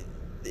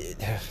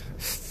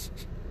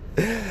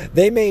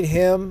made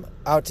him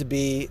out to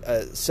be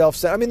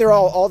self-centered. I mean, they're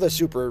all the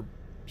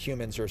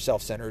superhumans are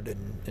self-centered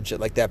and shit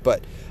like that.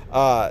 But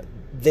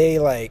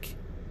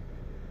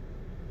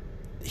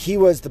he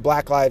was the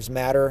Black Lives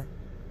Matter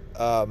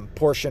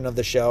portion of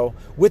the show,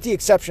 with the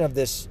exception of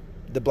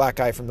the black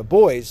guy from the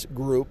Boys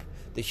group,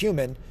 the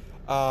Human,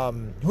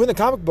 who in the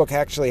comic book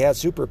actually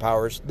has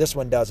superpowers. This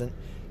one doesn't.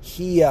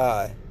 He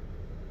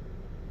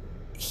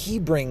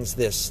brings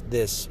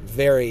this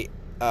very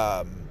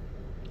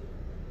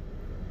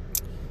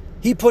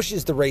he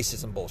pushes the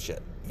racism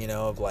bullshit,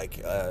 of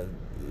like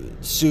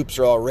soups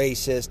are all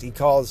racist. He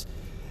calls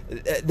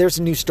there's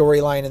a new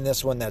storyline in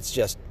this one that's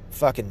just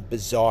fucking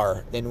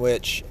bizarre, in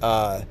which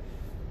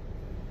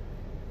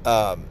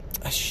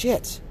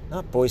shit,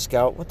 not Boy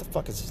Scout, what the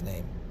fuck is his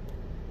name?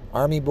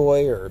 Army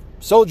Boy or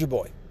Soldier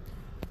Boy.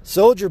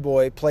 Soldier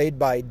Boy, played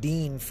by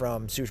Dean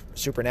from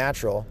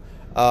Supernatural,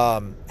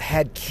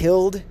 had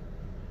killed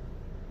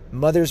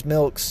Mother's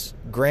Milk's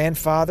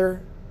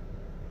grandfather,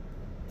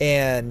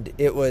 and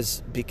it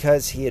was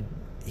because he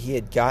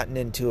had gotten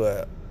into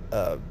a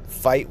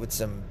fight with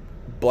some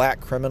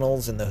black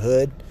criminals in the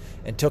hood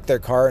and took their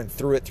car and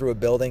threw it through a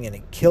building, and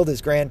it killed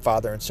his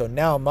grandfather. And so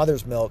now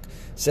Mother's Milk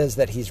says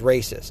that he's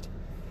racist.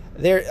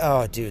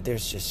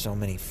 There's just so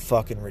many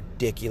fucking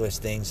ridiculous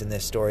things in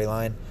this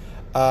storyline.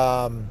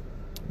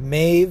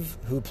 Maeve,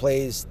 who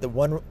plays the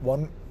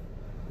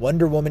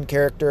Wonder Woman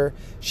character,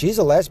 she's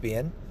a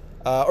lesbian.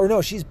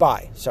 She's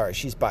bi. Sorry,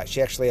 she's bi.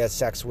 She actually has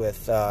sex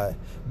with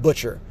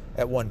Butcher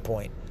at one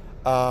point,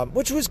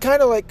 which was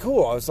kind of like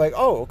cool. I was like,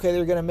 oh, okay,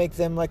 they're going to make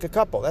them like a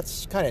couple.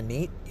 That's kind of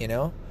neat,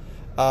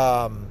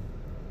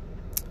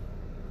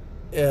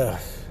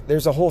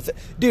 There's a whole thing.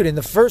 Dude, in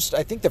the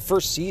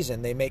first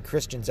season, they make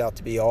Christians out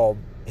to be all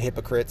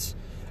hypocrites,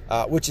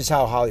 which is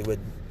how Hollywood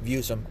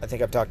views them. I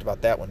think I've talked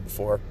about that one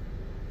before.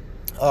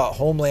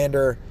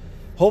 Homelander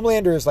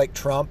is like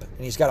Trump, and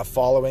he's got a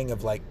following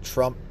of like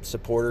Trump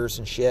supporters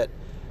and shit.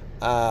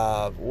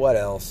 What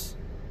else?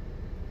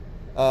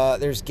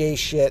 There's gay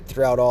shit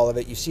throughout all of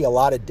it. You see a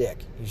lot of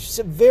dick. You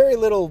see very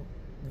little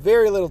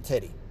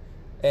titty,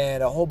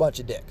 and a whole bunch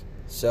of dick.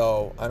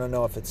 So I don't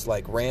know if it's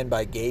like ran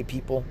by gay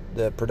people,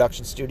 the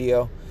production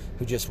studio,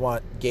 who just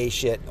want gay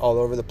shit all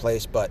over the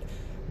place. But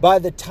by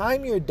the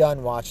time you're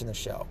done watching the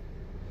show,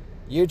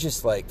 you're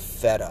just like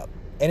fed up.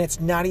 And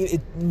it's not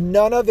even,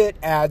 none of it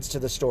adds to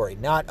the story.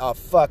 Not a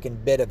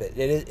fucking bit of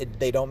it.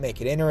 They don't make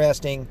it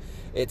interesting.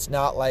 It's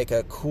not like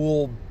a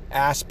cool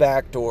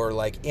aspect or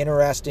like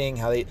interesting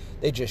how they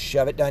just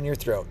shove it down your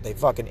throat. They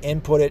fucking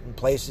input it in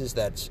places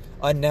that's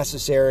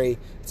unnecessary.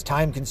 It's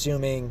time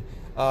consuming.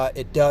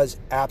 It does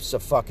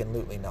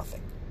abso-fucking-lutely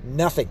nothing.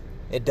 Nothing.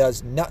 It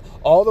does not.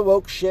 All the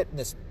woke shit in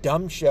this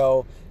dumb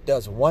show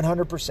does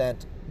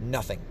 100%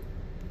 nothing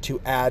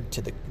to add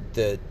to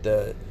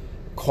the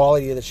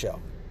quality of the show.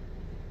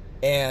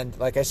 And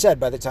like I said,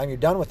 by the time you're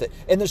done with it,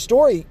 and the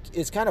story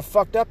is kind of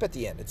fucked up at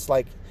the end. It's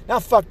like,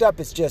 not fucked up,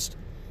 it's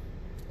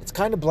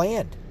kind of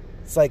bland.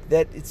 It's like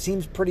that, it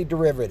seems pretty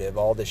derivative,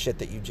 all the shit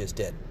that you just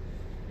did.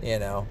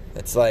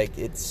 It's like,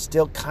 it's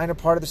still kind of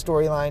part of the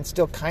storyline,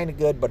 still kind of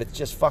good, but it's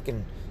just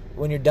fucking,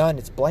 when you're done,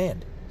 it's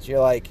bland. So you're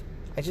like,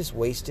 I just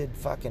wasted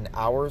fucking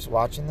hours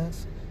watching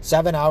this.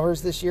 7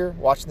 hours this year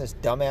watching this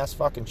dumbass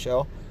fucking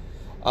show.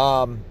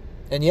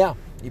 And yeah,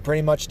 you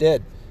pretty much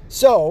did.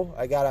 So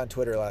I got on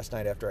Twitter last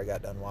night after I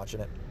got done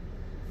watching it,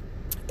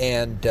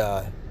 and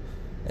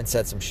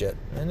said some shit.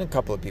 And a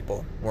couple of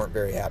people weren't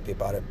very happy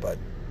about it, but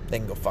they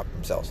can go fuck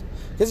themselves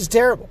because it's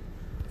terrible.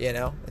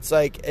 It's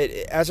like,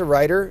 as a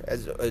writer,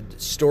 as a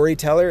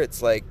storyteller,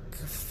 it's like,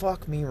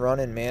 fuck me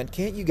running, man.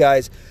 Can't you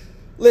guys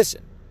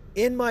listen?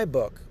 In my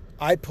book,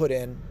 I put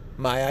in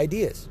my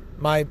ideas,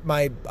 my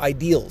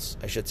ideals,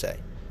 I should say,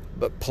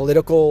 but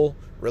political,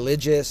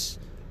 religious,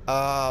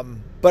 but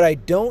I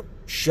don't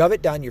shove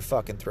it down your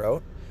fucking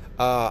throat.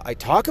 I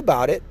talk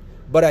about it,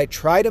 but I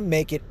try to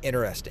make it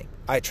interesting.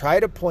 I try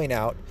to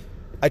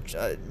I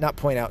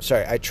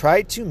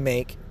try to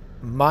make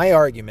my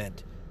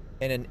argument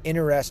in an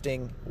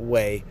interesting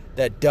way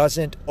that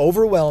doesn't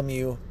overwhelm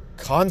you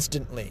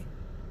constantly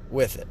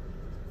with it.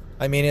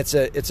 I mean, it's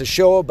a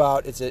show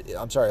about,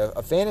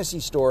 a fantasy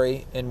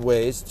story in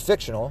ways, it's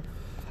fictional,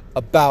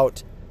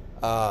 about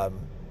God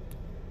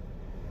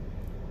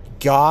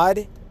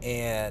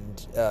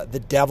and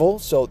the devil.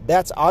 So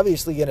that's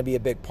obviously going to be a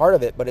big part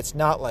of it, but it's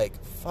not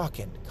like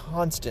fucking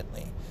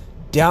constantly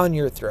down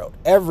your throat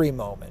every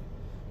moment,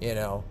 you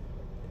know.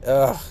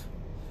 Ugh.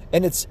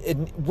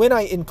 And when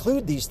I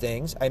include these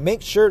things, I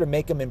make sure to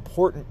make them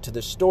important to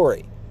the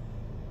story,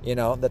 you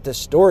know, that the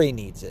story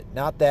needs it,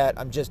 not that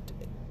I'm just,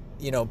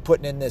 you know,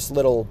 putting in this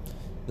little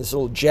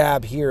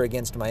jab here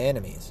against my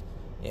enemies,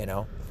 you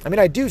know. I mean,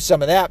 I do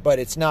some of that, but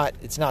it's not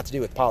to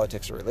do with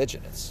politics or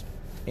religion. It's,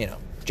 you know,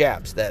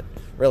 jabs that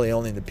really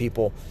only the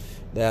people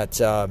that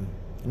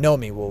know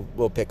me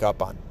will pick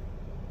up on.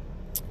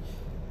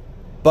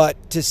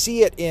 But to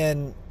see it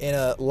in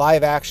a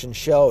live action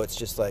show, it's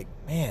just like,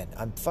 man,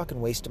 I'm fucking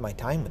wasting my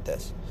time with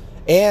this.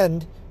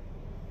 And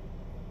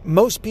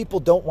most people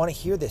don't want to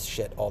hear this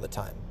shit all the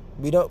time.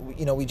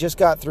 We just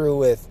got through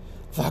with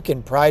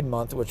fucking Pride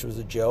Month, which was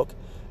a joke,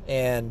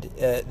 and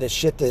the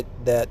shit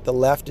that the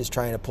left is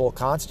trying to pull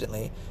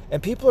constantly.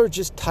 And people are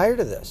just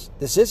tired of this.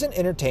 This isn't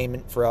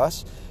entertainment for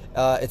us.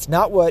 It's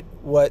not what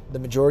the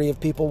majority of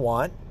people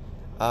want.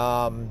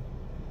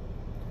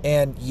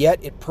 And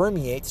yet it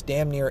permeates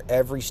damn near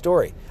every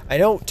story. I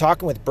know,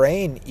 talking with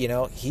Brain, you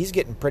know, he's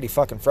getting pretty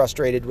fucking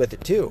frustrated with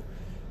it too.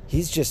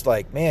 He's just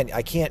like, man,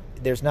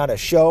 there's not a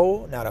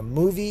show, not a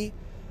movie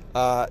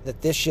that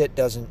this shit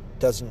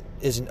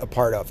isn't a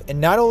part of.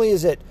 And not only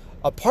is it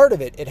a part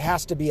of it, it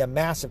has to be a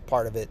massive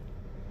part of it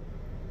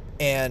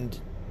and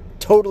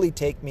totally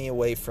take me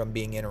away from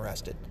being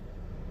interested.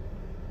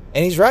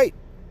 And he's right.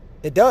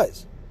 It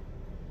does.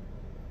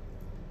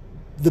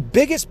 The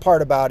biggest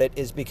part about it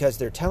is because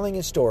they're telling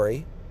a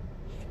story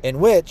in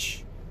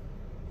which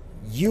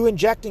you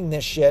injecting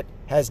this shit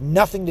has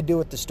nothing to do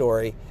with the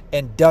story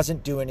and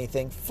doesn't do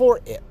anything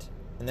for it.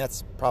 And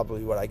that's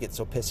probably what I get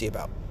so pissy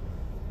about.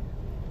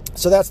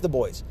 So that's The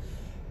Boys.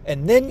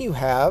 And then you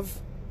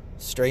have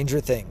Stranger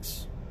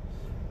Things.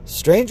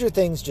 Stranger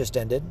Things just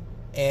ended,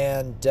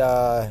 and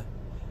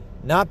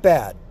not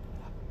bad.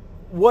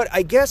 What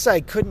I guess I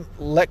couldn't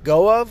let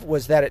go of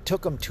was that it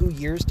took them 2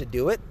 years to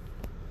do it.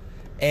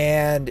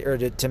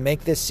 To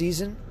make this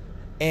season.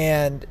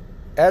 And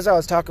as I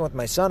was talking with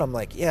my son, I'm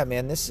like, yeah,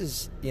 man,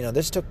 this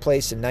took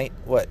place in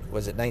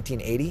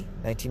 1980,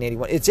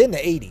 1981. It's in the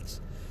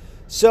 80s.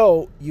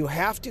 So you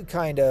have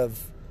to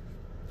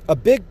a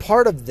big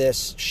part of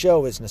this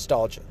show is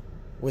nostalgia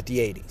with the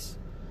 80s.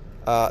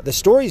 The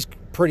story's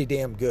pretty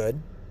damn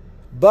good,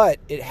 but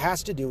it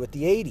has to do with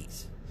the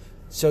 80s.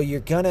 So you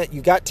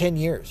got 10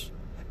 years.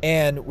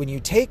 And when you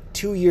take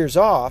 2 years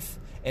off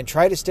and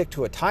try to stick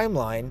to a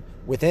timeline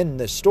within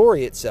the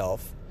story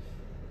itself,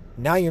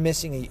 now you're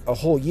missing a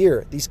whole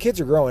year. These kids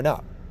are growing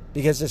up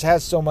because this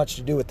has so much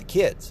to do with the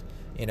kids.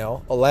 You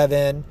know,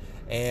 11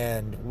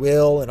 and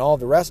Will and all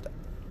the rest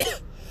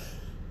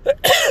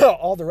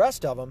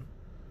of them.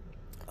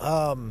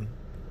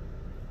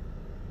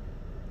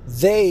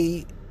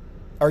 They're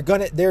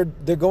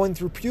going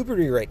through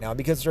puberty right now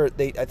because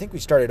I think we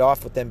started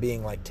off with them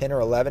being like 10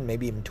 or 11,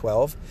 maybe even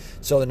 12.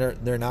 So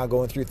they're now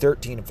going through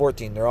 13 and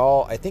 14. They're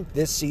all, I think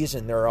this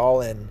season, they're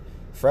all in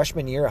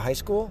freshman year of high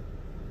school.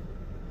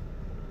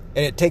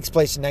 And it takes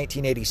place in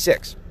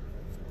 1986.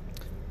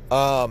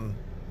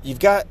 You've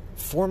got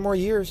 4 more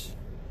years.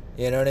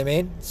 You know what I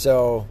mean?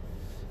 So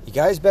you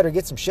guys better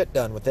get some shit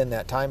done within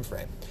that time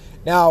frame.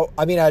 Now,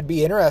 I mean, I'd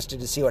be interested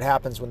to see what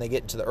happens when they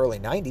get into the early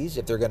 90s.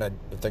 If they're gonna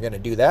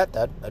do that,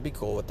 I'd be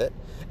cool with it.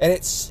 And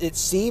it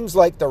seems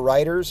like the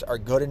writers are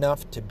good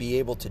enough to be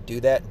able to do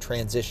that and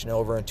transition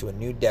over into a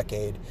new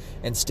decade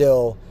and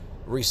still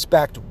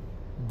respect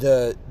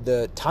the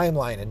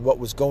timeline and what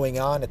was going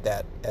on at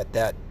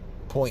that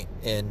point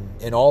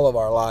in all of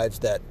our lives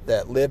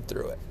that lived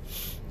through it.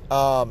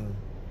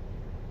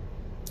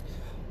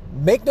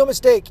 Make no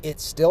mistake,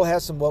 it still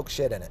has some woke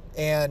shit in it.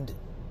 And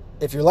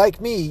if you're like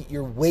me,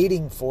 you're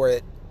waiting for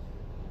it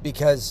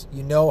because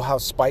you know how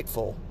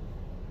spiteful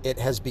it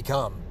has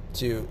become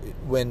to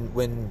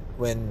when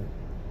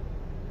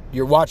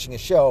you're watching a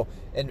show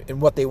and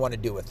what they want to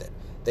do with it.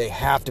 They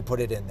have to put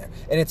it in there.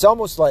 And it's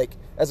almost like,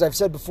 as I've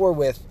said before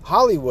with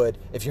Hollywood,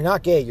 if you're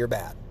not gay, you're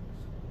bad.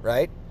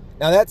 Right?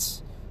 Now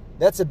that's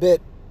a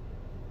bit,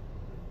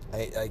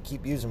 I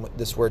keep using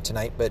this word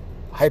tonight, but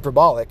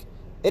hyperbolic.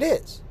 It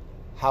is.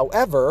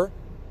 However,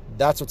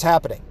 that's what's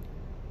happening.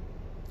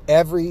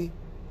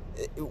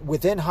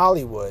 Within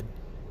Hollywood,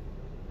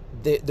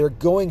 they're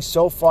going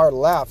so far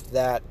left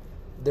that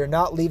they're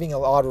not leaving a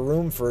lot of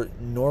room for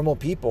normal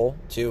people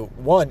to,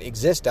 one,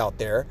 exist out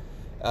there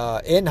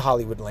in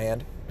Hollywood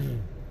land,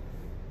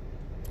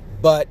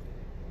 but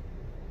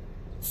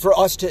for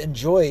us to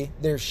enjoy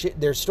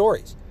their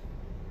stories.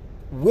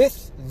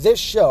 With this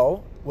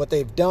show, what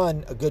they've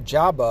done a good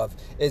job of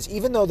is,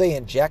 even though they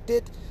inject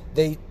it,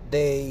 they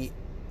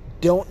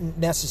don't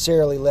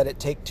necessarily let it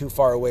take too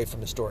far away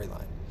from the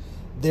storyline.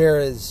 There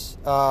is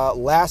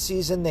last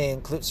season they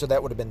include, so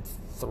that would have been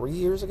 3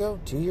 years ago,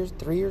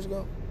 3 years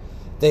ago.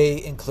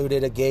 They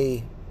included a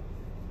gay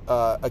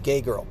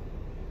girl,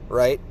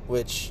 right?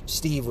 Which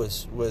Steve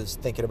was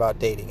thinking about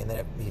dating, and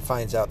then he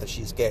finds out that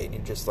she's gay, and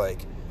you're just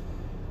like,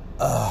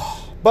 ugh.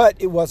 But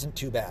it wasn't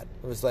too bad.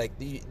 It was like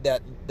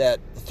that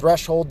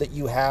threshold that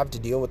you have to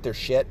deal with their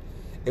shit.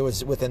 It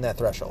was within that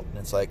threshold, and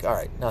it's like, all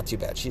right, not too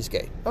bad. She's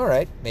gay. All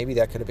right, maybe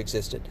that could have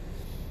existed.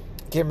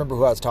 I can't remember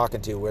who I was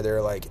talking to where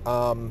they're like,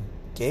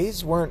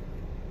 gays weren't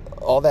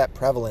all that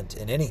prevalent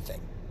in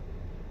anything.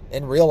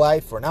 In real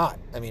life or not.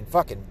 I mean,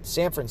 fucking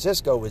San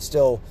Francisco was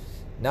still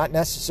not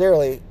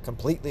necessarily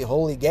completely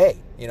wholly gay.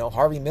 You know,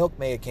 Harvey Milk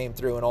may have came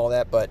through and all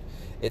that, but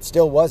it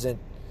still wasn't,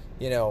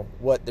 you know,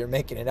 what they're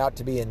making it out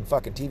to be in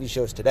fucking TV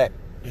shows today.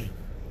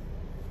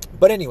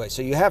 But anyway,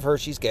 so you have her,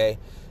 she's gay.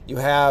 You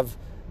have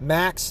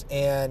Max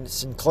and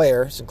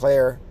Sinclair.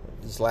 Sinclair,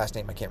 his last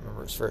name, I can't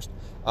remember his first,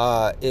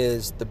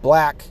 is the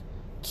black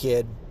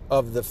kid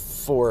of the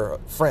 4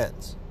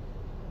 friends.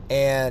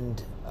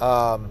 And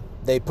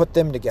they put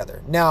them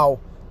together.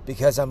 Now,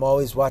 because I'm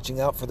always watching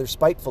out for their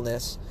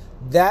spitefulness,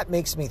 that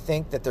makes me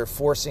think that they're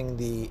forcing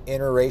the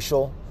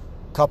interracial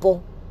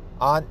couple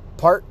on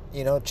part,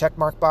 you know, check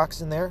mark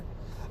box in there.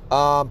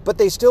 But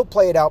they still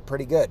play it out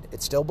pretty good.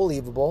 It's still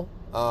believable.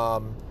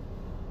 Back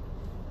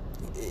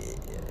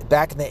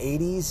in the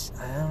 80s,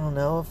 I don't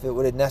know if it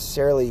would have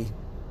necessarily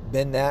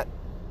been that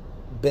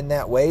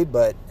way,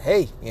 but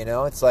hey, you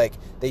know, it's like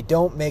they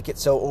don't make it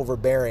so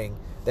overbearing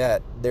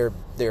that they're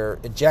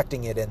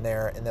injecting it in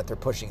there and that they're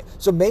pushing it.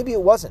 So maybe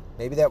it wasn't.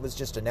 Maybe that was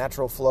just a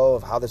natural flow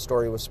of how the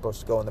story was supposed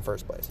to go in the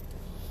first place.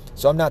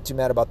 So I'm not too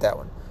mad about that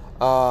one.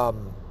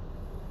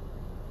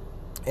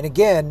 And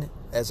again,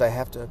 as I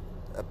have to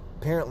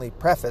apparently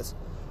preface,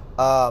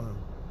 I'm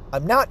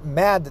not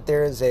mad that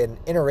there is an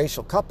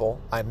interracial couple.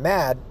 I'm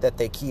mad that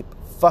they keep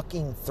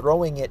fucking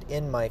throwing it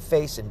in my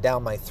face and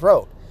down my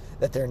throat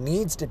that there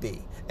needs to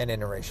be an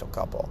interracial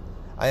couple.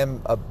 I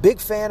am a big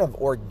fan of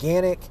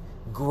organic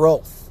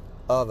growth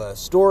of a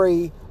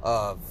story,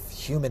 of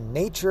human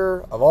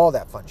nature, of all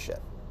that fun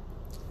shit.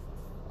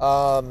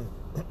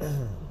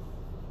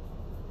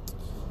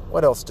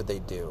 What else did they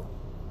do?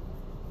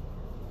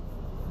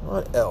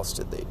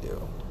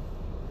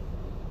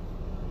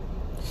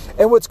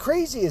 And what's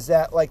crazy is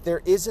that, like,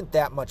 there isn't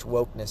that much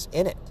wokeness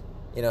in it.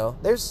 You know,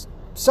 there's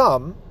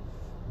some,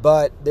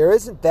 but there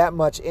isn't that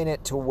much in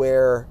it to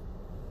where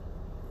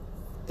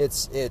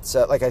it's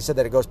like I said,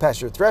 that it goes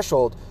past your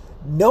threshold.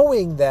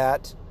 Knowing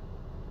that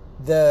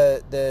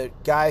the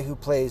guy who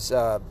plays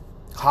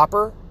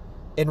Hopper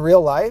in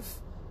real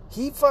life,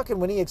 he fucking,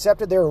 when he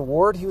accepted their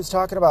award, he was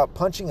talking about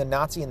punching a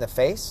Nazi in the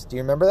face. Do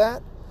you remember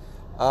that?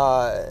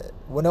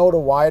 Winona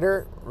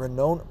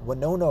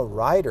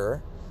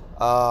Ryder,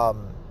 I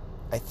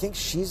think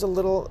she's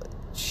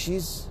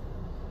is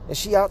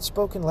she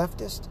outspoken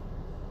leftist?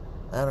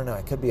 I don't know.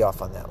 I could be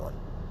off on that one.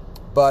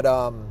 But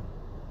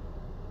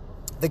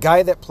the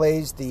guy that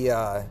plays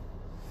the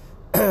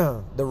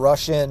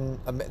Russian,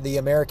 the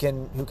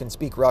American who can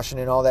speak Russian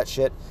and all that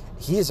shit,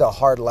 he's a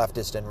hard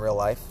leftist in real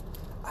life.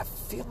 I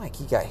feel like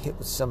he got hit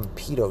with some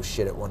pedo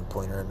shit at one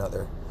point or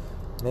another.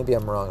 Maybe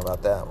I'm wrong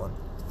about that one.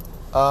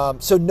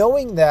 So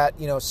knowing that,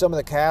 you know, some of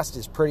the cast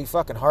is pretty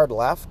fucking hard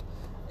left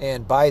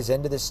and buys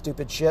into this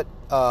stupid shit,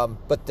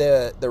 but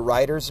the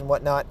writers and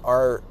whatnot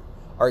are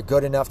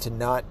good enough to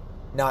not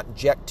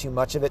inject too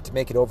much of it to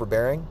make it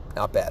overbearing.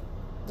 Not bad.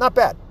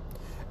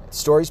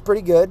 Story's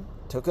pretty good.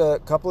 Took a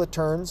couple of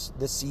turns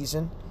this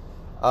season.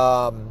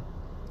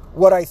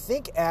 What I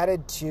think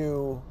added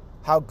to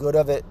how good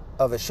of a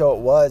show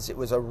it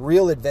was a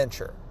real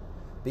adventure,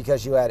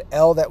 because you had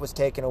Elle that was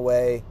taken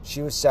away.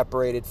 She was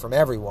separated from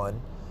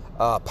everyone.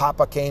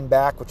 Papa came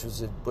back, which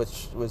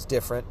was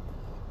different.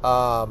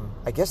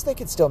 I guess they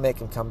could still make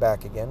him come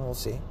back again. We'll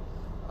see.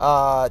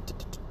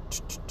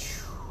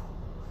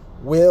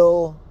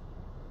 Will,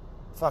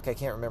 fuck, I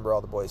can't remember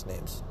all the boys'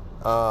 names.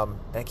 And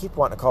I keep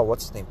wanting to call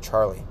what's his name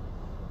Charlie.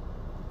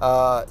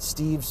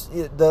 Steve's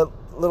the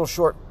little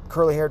short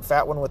curly-haired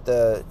fat one with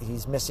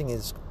he's missing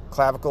his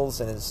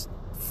clavicles and his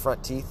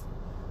front teeth.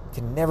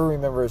 Can never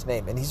remember his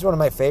name, and he's one of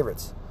my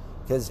favorites.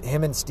 Because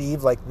him and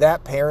Steve, like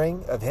that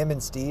pairing of him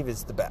and Steve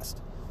is the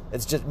best.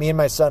 It's just, me and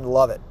my son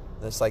love it.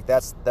 It's like,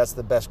 that's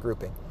the best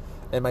grouping.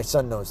 And my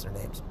son knows their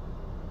names.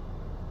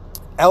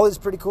 Elle is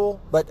pretty cool.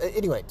 But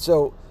anyway,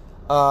 so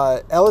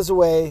Elle is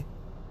away.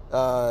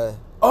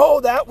 Oh,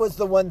 that was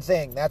the one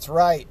thing. That's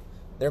right.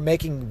 They're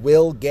making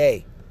Will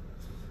gay.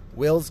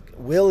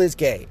 Will is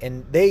gay.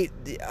 And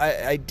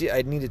I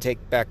need to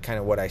take back kind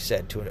of what I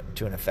said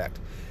to an effect.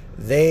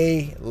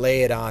 They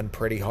lay it on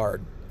pretty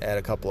hard at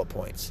a couple of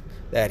points.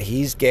 That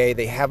he's gay.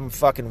 They have him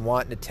fucking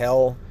wanting to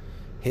tell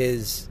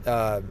his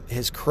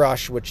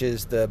crush, which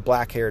is the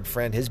black-haired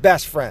friend, his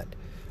best friend.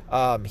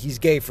 He's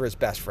gay for his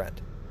best friend.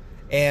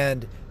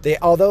 And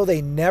although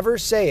they never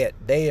say it,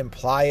 they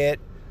imply it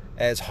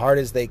as hard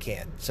as they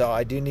can. So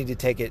I do need to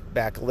take it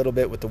back a little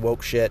bit with the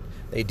woke shit.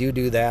 They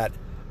do that.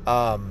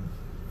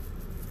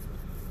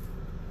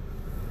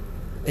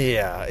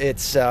 Yeah,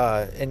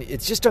 and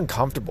it's just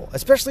uncomfortable,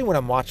 especially when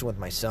I'm watching with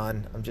my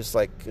son. I'm just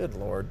like, good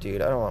Lord, dude,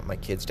 I don't want my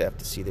kids to have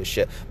to see this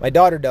shit. My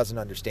daughter doesn't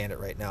understand it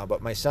right now,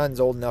 but my son's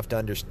old enough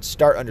to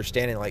start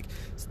understanding, like,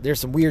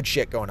 there's some weird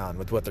shit going on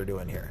with what they're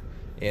doing here,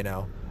 you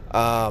know?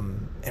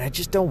 And I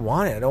just don't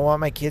want it. I don't want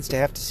my kids to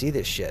have to see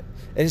this shit.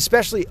 And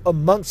especially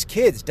amongst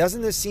kids,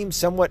 doesn't this seem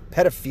somewhat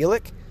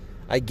pedophilic,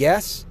 I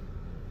guess?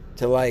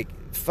 To, like,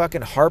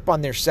 fucking harp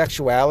on their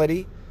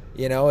sexuality,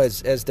 you know,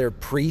 as they're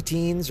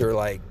preteens or,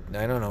 like,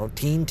 I don't know,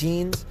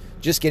 teens,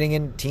 just getting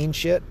into teen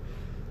shit.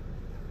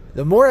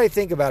 The more I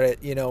think about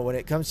it, you know, when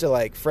it comes to,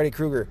 like, Freddy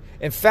Krueger.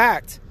 In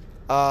fact,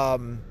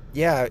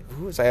 yeah,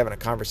 who was I having a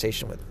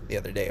conversation with the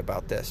other day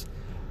about this?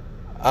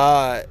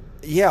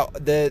 Yeah,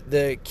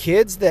 the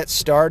kids that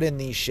starred in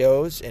these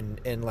shows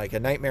in like A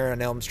Nightmare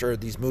on Elm Street,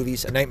 these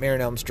movies, A Nightmare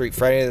on Elm Street,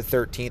 Friday the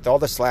 13th, all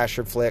the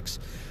slasher flicks,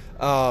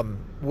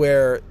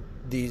 where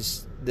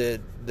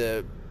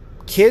the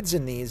kids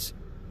in these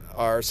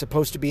are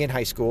supposed to be in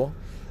high school.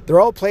 They're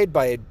all played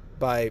by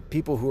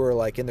people who are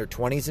like in their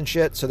 20s and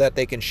shit, so that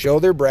they can show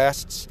their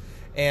breasts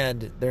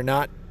and they're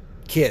not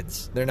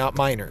kids, they're not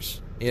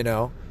minors, you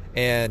know.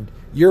 And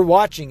you're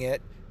watching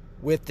it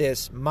with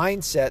this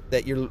mindset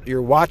that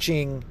you're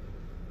watching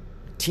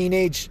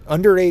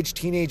underage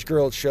teenage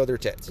girls show their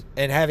tits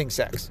and having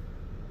sex.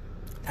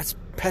 That's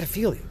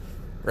pedophilia,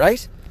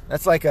 right?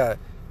 That's like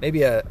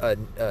maybe a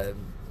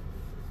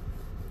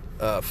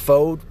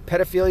faux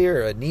pedophilia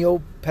or a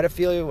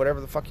neo-pedophilia, whatever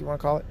the fuck you want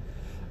to call it.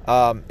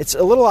 It's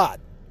a little odd.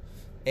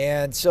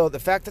 And so the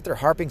fact that they're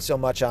harping so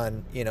much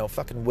on, you know,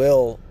 fucking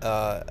Will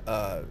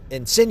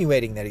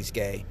insinuating that he's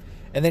gay,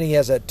 and then he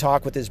has a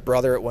talk with his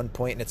brother at one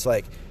point, and it's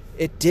like,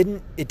 it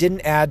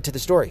didn't add to the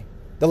story.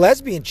 The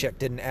lesbian chick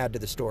didn't add to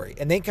the story.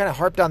 And they kind of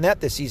harped on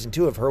that this season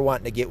too, of her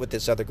wanting to get with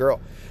this other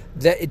girl.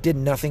 That it did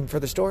nothing for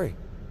the story.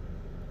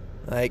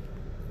 Like,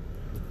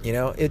 you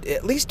know,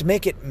 at least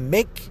make it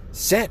make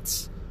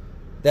sense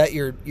that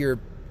you're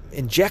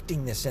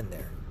injecting this in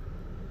there.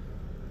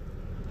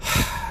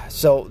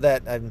 So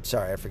that, I'm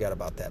sorry, I forgot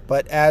about that.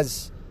 But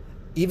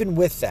even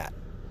with that,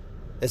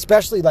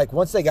 especially like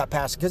once they got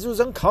past, because it was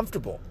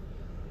uncomfortable.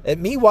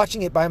 And me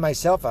watching it by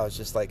myself, I was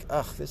just like,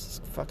 ugh, this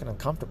is fucking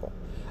uncomfortable.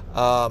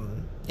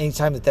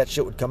 Anytime that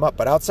shit would come up.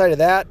 But outside of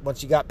that,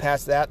 once you got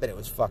past that, then it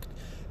was fucked.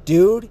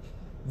 Dude,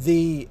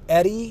 the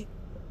Eddie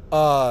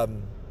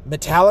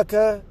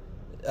Metallica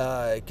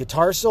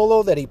guitar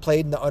solo that he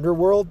played in the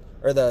Underworld,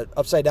 or the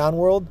Upside Down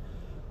World,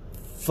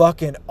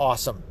 fucking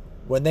awesome.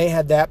 When they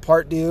had that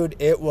part, dude,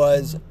 it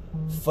was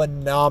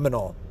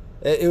phenomenal.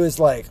 It was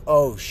like,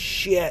 oh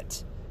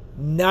shit.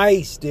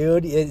 Nice,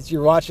 dude.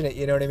 You're watching it,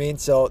 you know what I mean?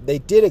 So they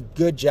did a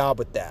good job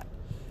with that.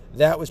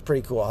 That was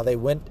pretty cool. How they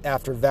went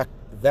after Peter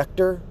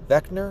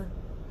Venkman?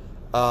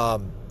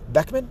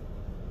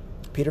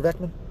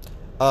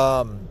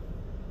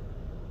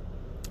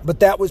 But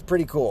that was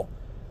pretty cool.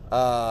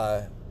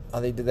 How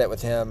they did that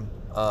with him.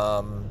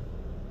 I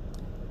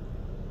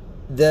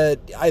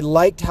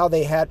liked how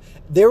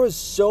there was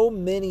so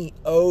many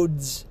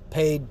odes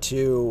paid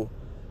to,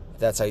 if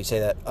that's how you say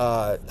that,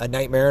 A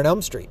Nightmare on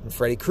Elm Street and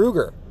Freddy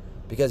Krueger.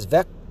 Because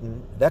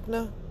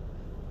Vecna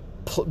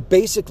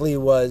basically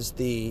was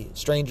the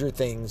Stranger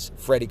Things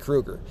Freddy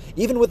Krueger.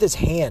 Even with his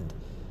hand.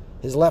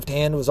 His left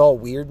hand was all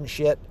weird and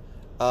shit.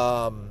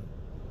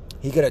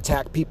 He could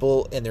attack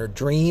people in their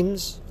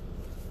dreams.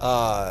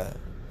 What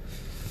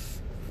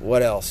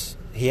else?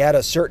 He had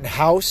a certain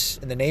house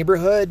in the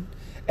neighborhood.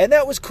 And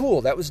that was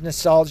cool. That was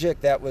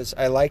nostalgic.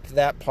 I liked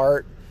that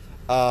part.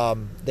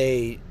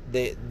 The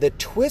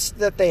twist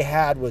that they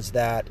had was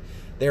that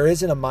there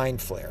isn't a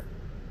mind flare.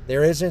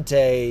 There isn't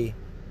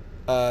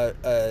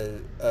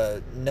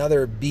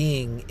another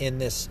being in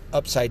this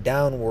upside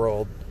down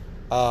world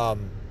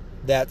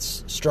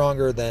that's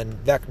stronger than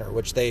Vecna,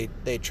 which they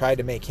tried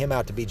to make him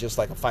out to be just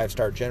like a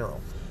 5-star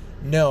general.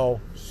 No,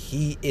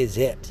 he is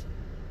it.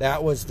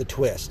 That was the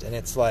twist. And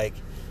it's like,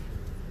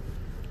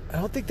 I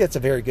don't think that's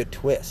a very good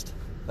twist.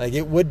 Like,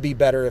 it would be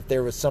better if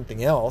there was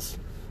something else,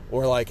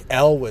 or like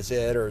L was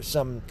it, or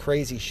some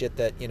crazy shit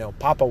that, you know,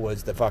 Papa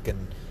was the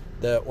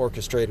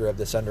orchestrator of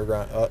this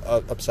underground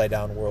upside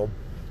down world.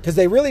 Because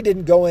they really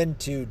didn't go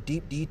into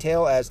deep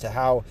detail as to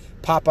how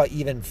Papa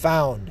even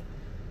found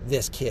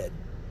this kid.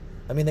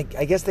 I mean,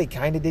 I guess they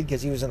kind of did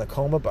because he was in a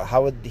coma, but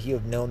how would he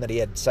have known that he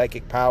had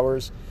psychic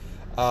powers?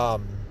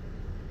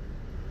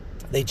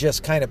 They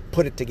just kind of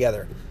put it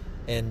together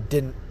and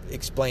didn't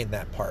explain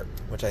that part,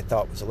 which I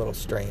thought was a little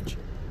strange.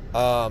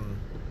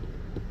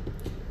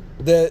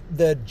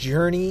 The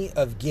journey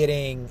of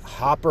getting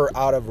Hopper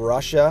out of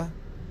Russia,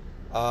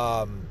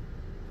 and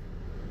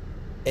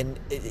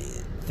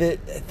the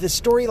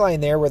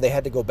storyline there where they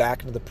had to go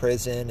back into the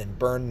prison and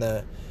burn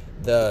the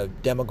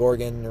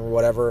Demogorgon or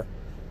whatever,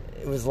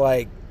 it was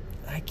like,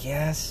 I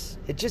guess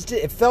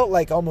it felt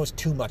like almost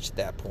too much at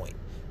that point.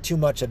 Too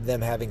much of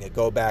them having to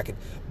go back,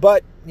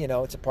 but you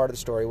know, it's a part of the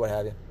story, what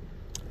have you.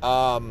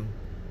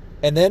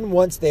 And then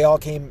once they all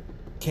came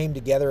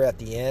together at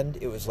the end,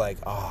 it was like,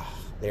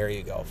 there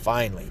you go,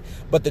 finally.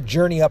 But the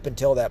journey up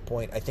until that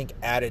point, I think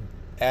added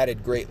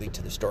added greatly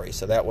to the story,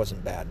 so that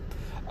wasn't bad.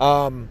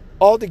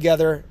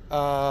 Altogether,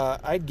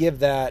 I'd give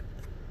that,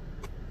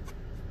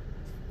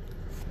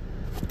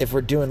 if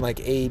we're doing like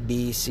A,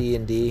 B, C,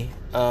 and D,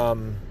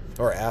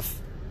 or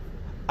F,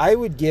 I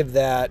would give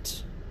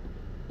that,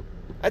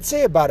 I'd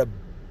say about a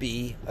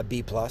B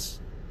plus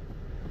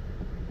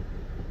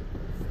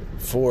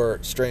for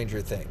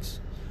Stranger Things.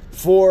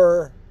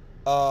 For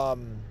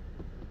The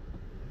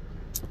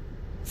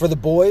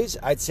Boys,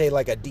 I'd say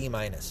like a D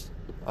minus.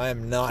 I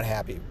am not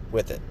happy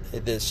with it.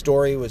 The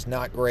story was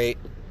not great.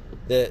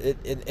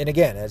 And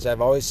again, as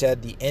I've always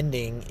said, the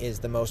ending is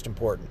the most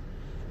important.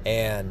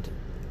 And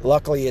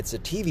luckily, it's a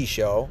TV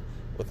show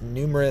with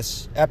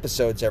numerous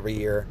episodes every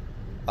year,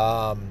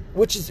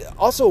 which is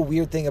also a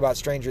weird thing about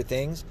Stranger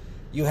Things.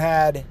 You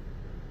had,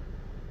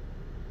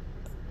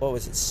 what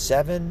was it,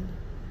 7?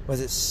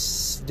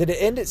 Did it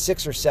end at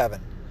 6 or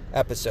 7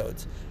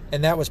 episodes?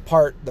 And that was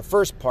the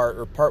first part,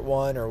 or part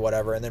 1 or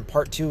whatever. And then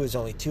part 2 is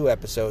only 2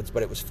 episodes,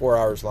 but it was 4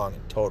 hours long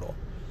in total.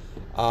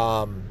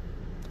 Why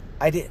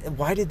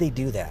did they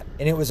do that?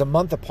 And it was a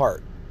month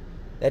apart.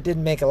 That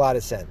didn't make a lot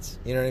of sense.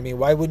 You know what I mean?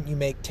 Why wouldn't you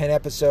make 10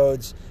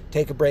 episodes,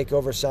 take a break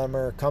over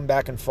summer, come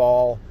back in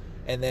fall,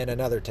 and then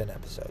another 10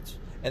 episodes?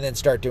 And then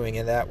start doing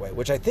it that way,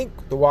 which I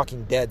think The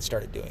Walking Dead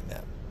started doing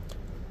that.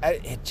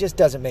 It just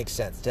doesn't make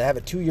sense to have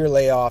a 2-year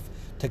layoff,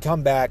 to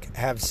come back,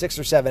 have 6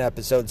 or 7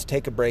 episodes,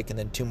 take a break, and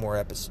then 2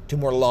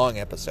 more long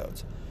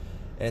episodes.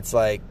 And it's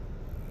like,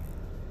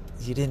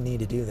 you didn't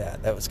need to do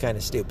that. That was kind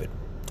of stupid.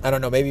 I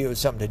don't know. Maybe it was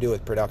something to do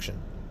with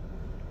production.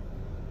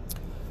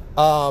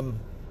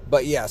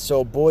 But yeah,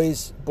 so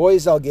boys,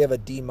 I'll give a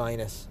D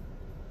minus.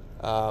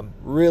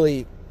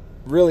 Really,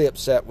 really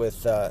upset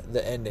with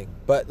the ending.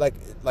 But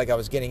like I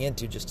was getting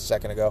into just a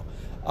second ago,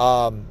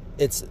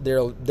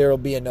 there'll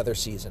be another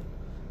season.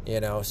 You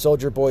know,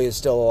 Soldier Boy is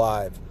still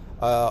alive.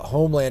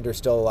 Homelander's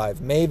still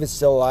alive. Maeve is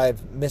still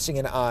alive, missing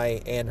an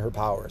eye and her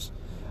powers.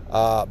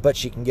 But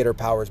she can get her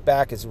powers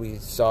back, as we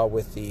saw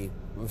with the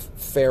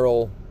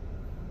feral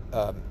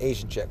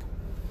Asian chick.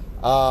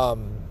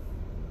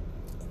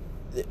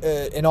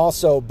 And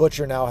also,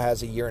 Butcher now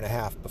has a year to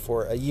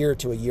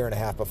a year and a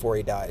half before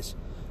he dies.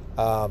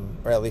 Or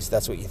at least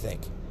that's what you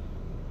think.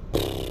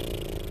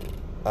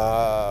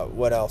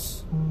 What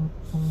else?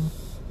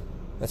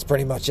 That's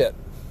pretty much it.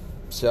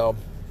 So,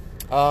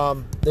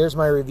 there's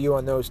my review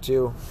on those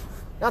two.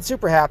 Not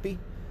super happy.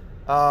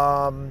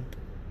 The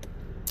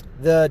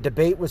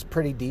debate was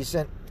pretty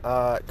decent.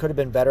 It could have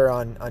been better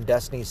on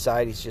Destiny's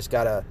side. He's just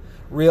got to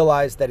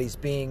realize that he's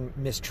being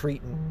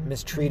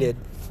mistreated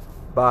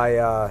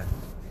by,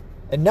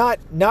 and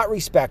not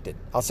respected.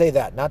 I'll say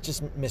that. Not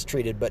just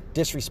mistreated, but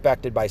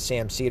disrespected by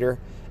Sam Seder,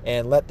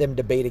 and let them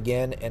debate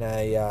again. And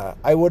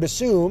I would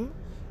assume,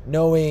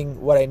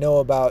 knowing what I know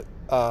about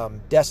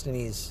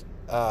Destiny's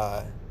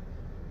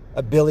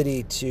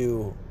ability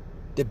to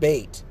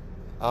debate,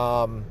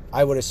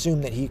 I would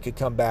assume that he could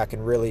come back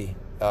and really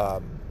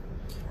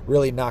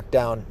knock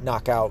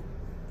out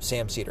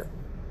Sam Seder.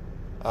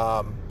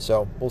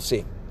 So we'll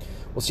see.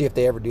 We'll see if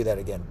they ever do that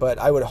again. But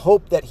I would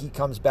hope that he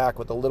comes back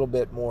with a little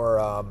bit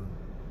more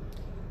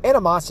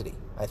animosity.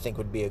 I think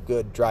would be a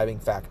good driving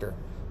factor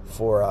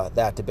for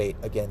that debate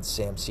against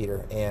Sam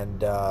Seder.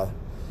 And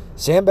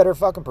Sam better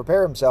fucking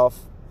prepare himself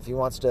if he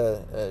wants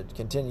to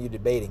continue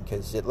debating,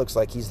 because it looks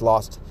like he's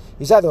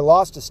either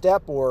lost a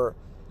step, or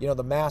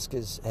the mask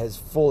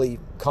has fully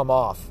come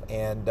off,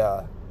 and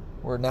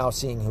we're now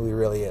seeing who he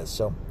really is.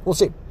 So we'll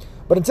see.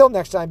 But until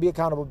next time, be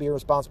accountable, be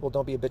responsible,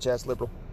 don't be a bitch-ass liberal.